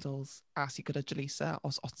un sandals a sy gyda Jalisa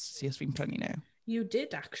os fi'n prynu nhw. You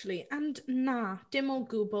did, actually. And na, dim o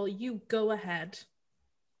gwbl, you go ahead.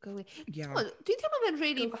 Yeah. Dwi'n teimlo fe'n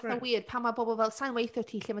really fatha weird pan mae bobl fel, sa'n weithio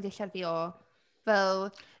ti lle mae dillad fi o, fel...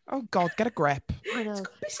 Oh god, get a grip. I know.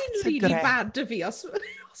 Beth sy'n really bad y fi, os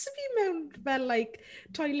fi mewn fel, like,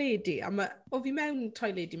 toiledi, o fi mewn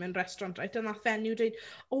toiledi mewn restaurant, right, and that venue dweud,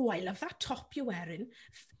 oh, I love that top you're wearing.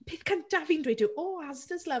 Peth cyntaf fi'n dweud, oh,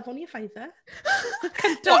 Asda's love, on your fiver.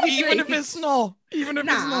 What, even if it's not? Even if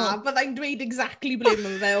it's not? Na, byddai'n dweud exactly ble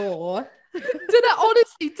mae fe o. Dyna,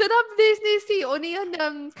 honestly, dyna nes i, o'n i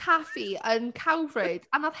yn caffi yn Cawfryd,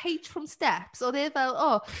 a nath H from Steps, oedd e fel,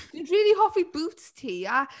 oh, dwi'n really hoffi boots ti,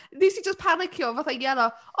 a nes i just panicio, fatha yellow,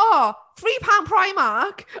 oh, £3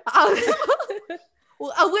 Primark,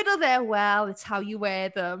 a wedodd e, well, it's how you wear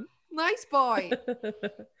them. Nice boy.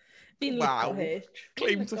 Wow,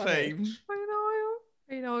 claim to fame.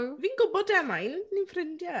 I know. Fi'n gwybod e maen, ni'n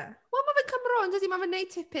ffrindiau. Wel, mae fe'n Cymro, ond dydy, mae fe'n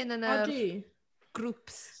neud tipyn yn yr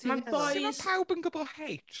grŵps. Mae boys... Mae pawb yn gwybod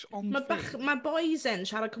H, ond Mae boys yn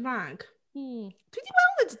siarad Cymraeg. Dwi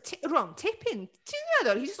wedi weld tipyn. Ti'n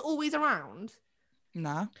meddwl, he's just always around?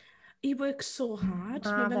 Na. He works so hard.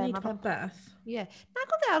 Mae fe'n neud popeth. Ie.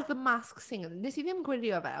 Nag oedd e ar The Masked Singer. Nes i ddim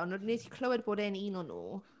gwylio fe, ond nes i clywed bod e'n un o'n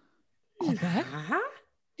nhw. Oedd e?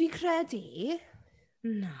 Dwi'n credu.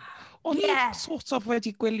 Na. O'n i sort of wedi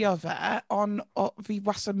gwylio fe, ond fi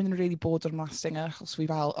wastad mynd yn really bored o'r Masked Singer, achos fi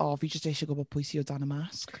fel, fi jyst eisiau gwybod pwy sydd o dan y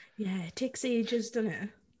masg. Yeah, it takes ages, doesn't it?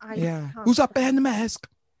 Who's that behind the mask?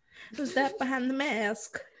 Who's that behind the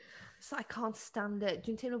mask? So I can't stand it.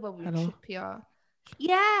 Dwi'n teimlo fel wy'n tripio.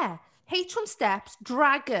 Yeah! H from Steps,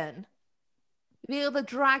 Dragon. Fe oedd y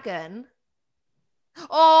dragon.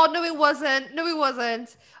 Oh, no it wasn't. No it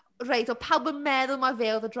wasn't. Right, o pawb yn meddwl mae fe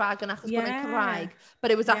oedd y dragon achos bod e'n Cymraeg.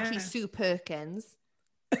 But it was actually Sue Perkins.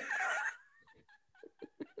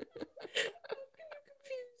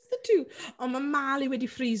 The two. Ond mae Mal i wedi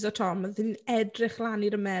ffriso Tom. Oedd hi'n edrych lan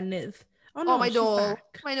i'r ymenydd. Oh no, mae'n ôl.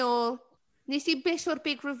 Mae'n ôl. Nes i bish o'r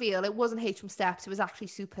big reveal. It wasn't H from Steps. It was actually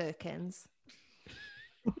Sue Perkins.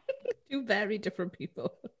 Two very different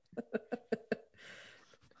people.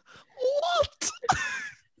 What?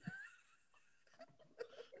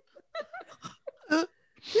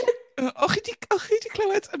 Och chi di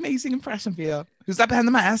clywed amazing impression fi o? Who's that behind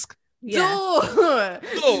the mask? Yeah.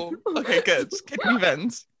 Do! Okay, good. Cyd ni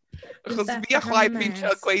fynd. Achos fi a chwaip fi'n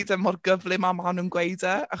trio gweud e mor gyflym a ma nhw'n gweud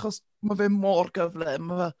e. Achos mae fe mor gyflym.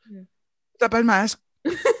 Mae fe, that behind the mask?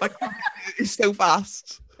 Like, it's so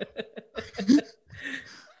fast.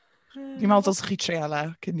 Fi'n meddwl dylsech chi treol e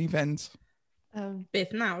cyn ni fynd.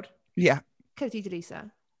 Beth nawr? Yeah. Cyrti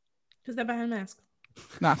Lisa. Who's that behind the mask?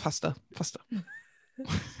 Na, faster.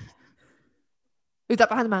 Who's that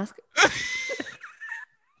behind the mask?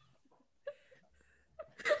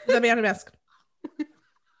 Who's that behind the mask?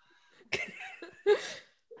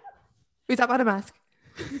 Who's that behind the mask?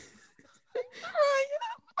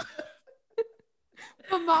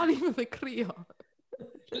 Mae Mali fydd y crio.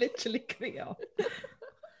 Literally crio.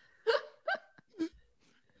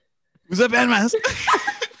 Who's that behind the mask?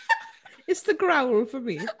 It's the growl for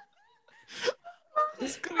me.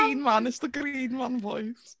 It's green man, it's the green man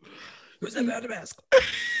voice. Who's that behind the mask?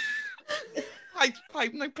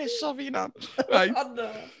 Paid na pisio fi na. Right.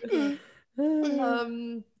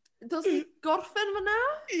 Does ni gorffen fyna?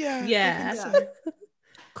 Yeah.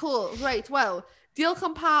 Cool, right, well, diolch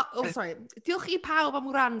i pawb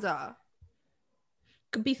am wrando.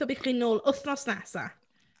 Gobeithio bych chi nôl wythnos nesa.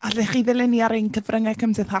 A ddech chi ddilyn ni ar ein cyfryngau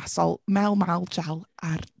cymdeithasol Mel Mal Jal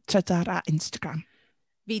ar Twitter a Instagram.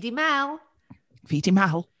 Fi di Mel. Fi di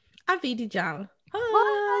Mal. A fi di Jal.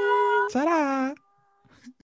 Ta-ra!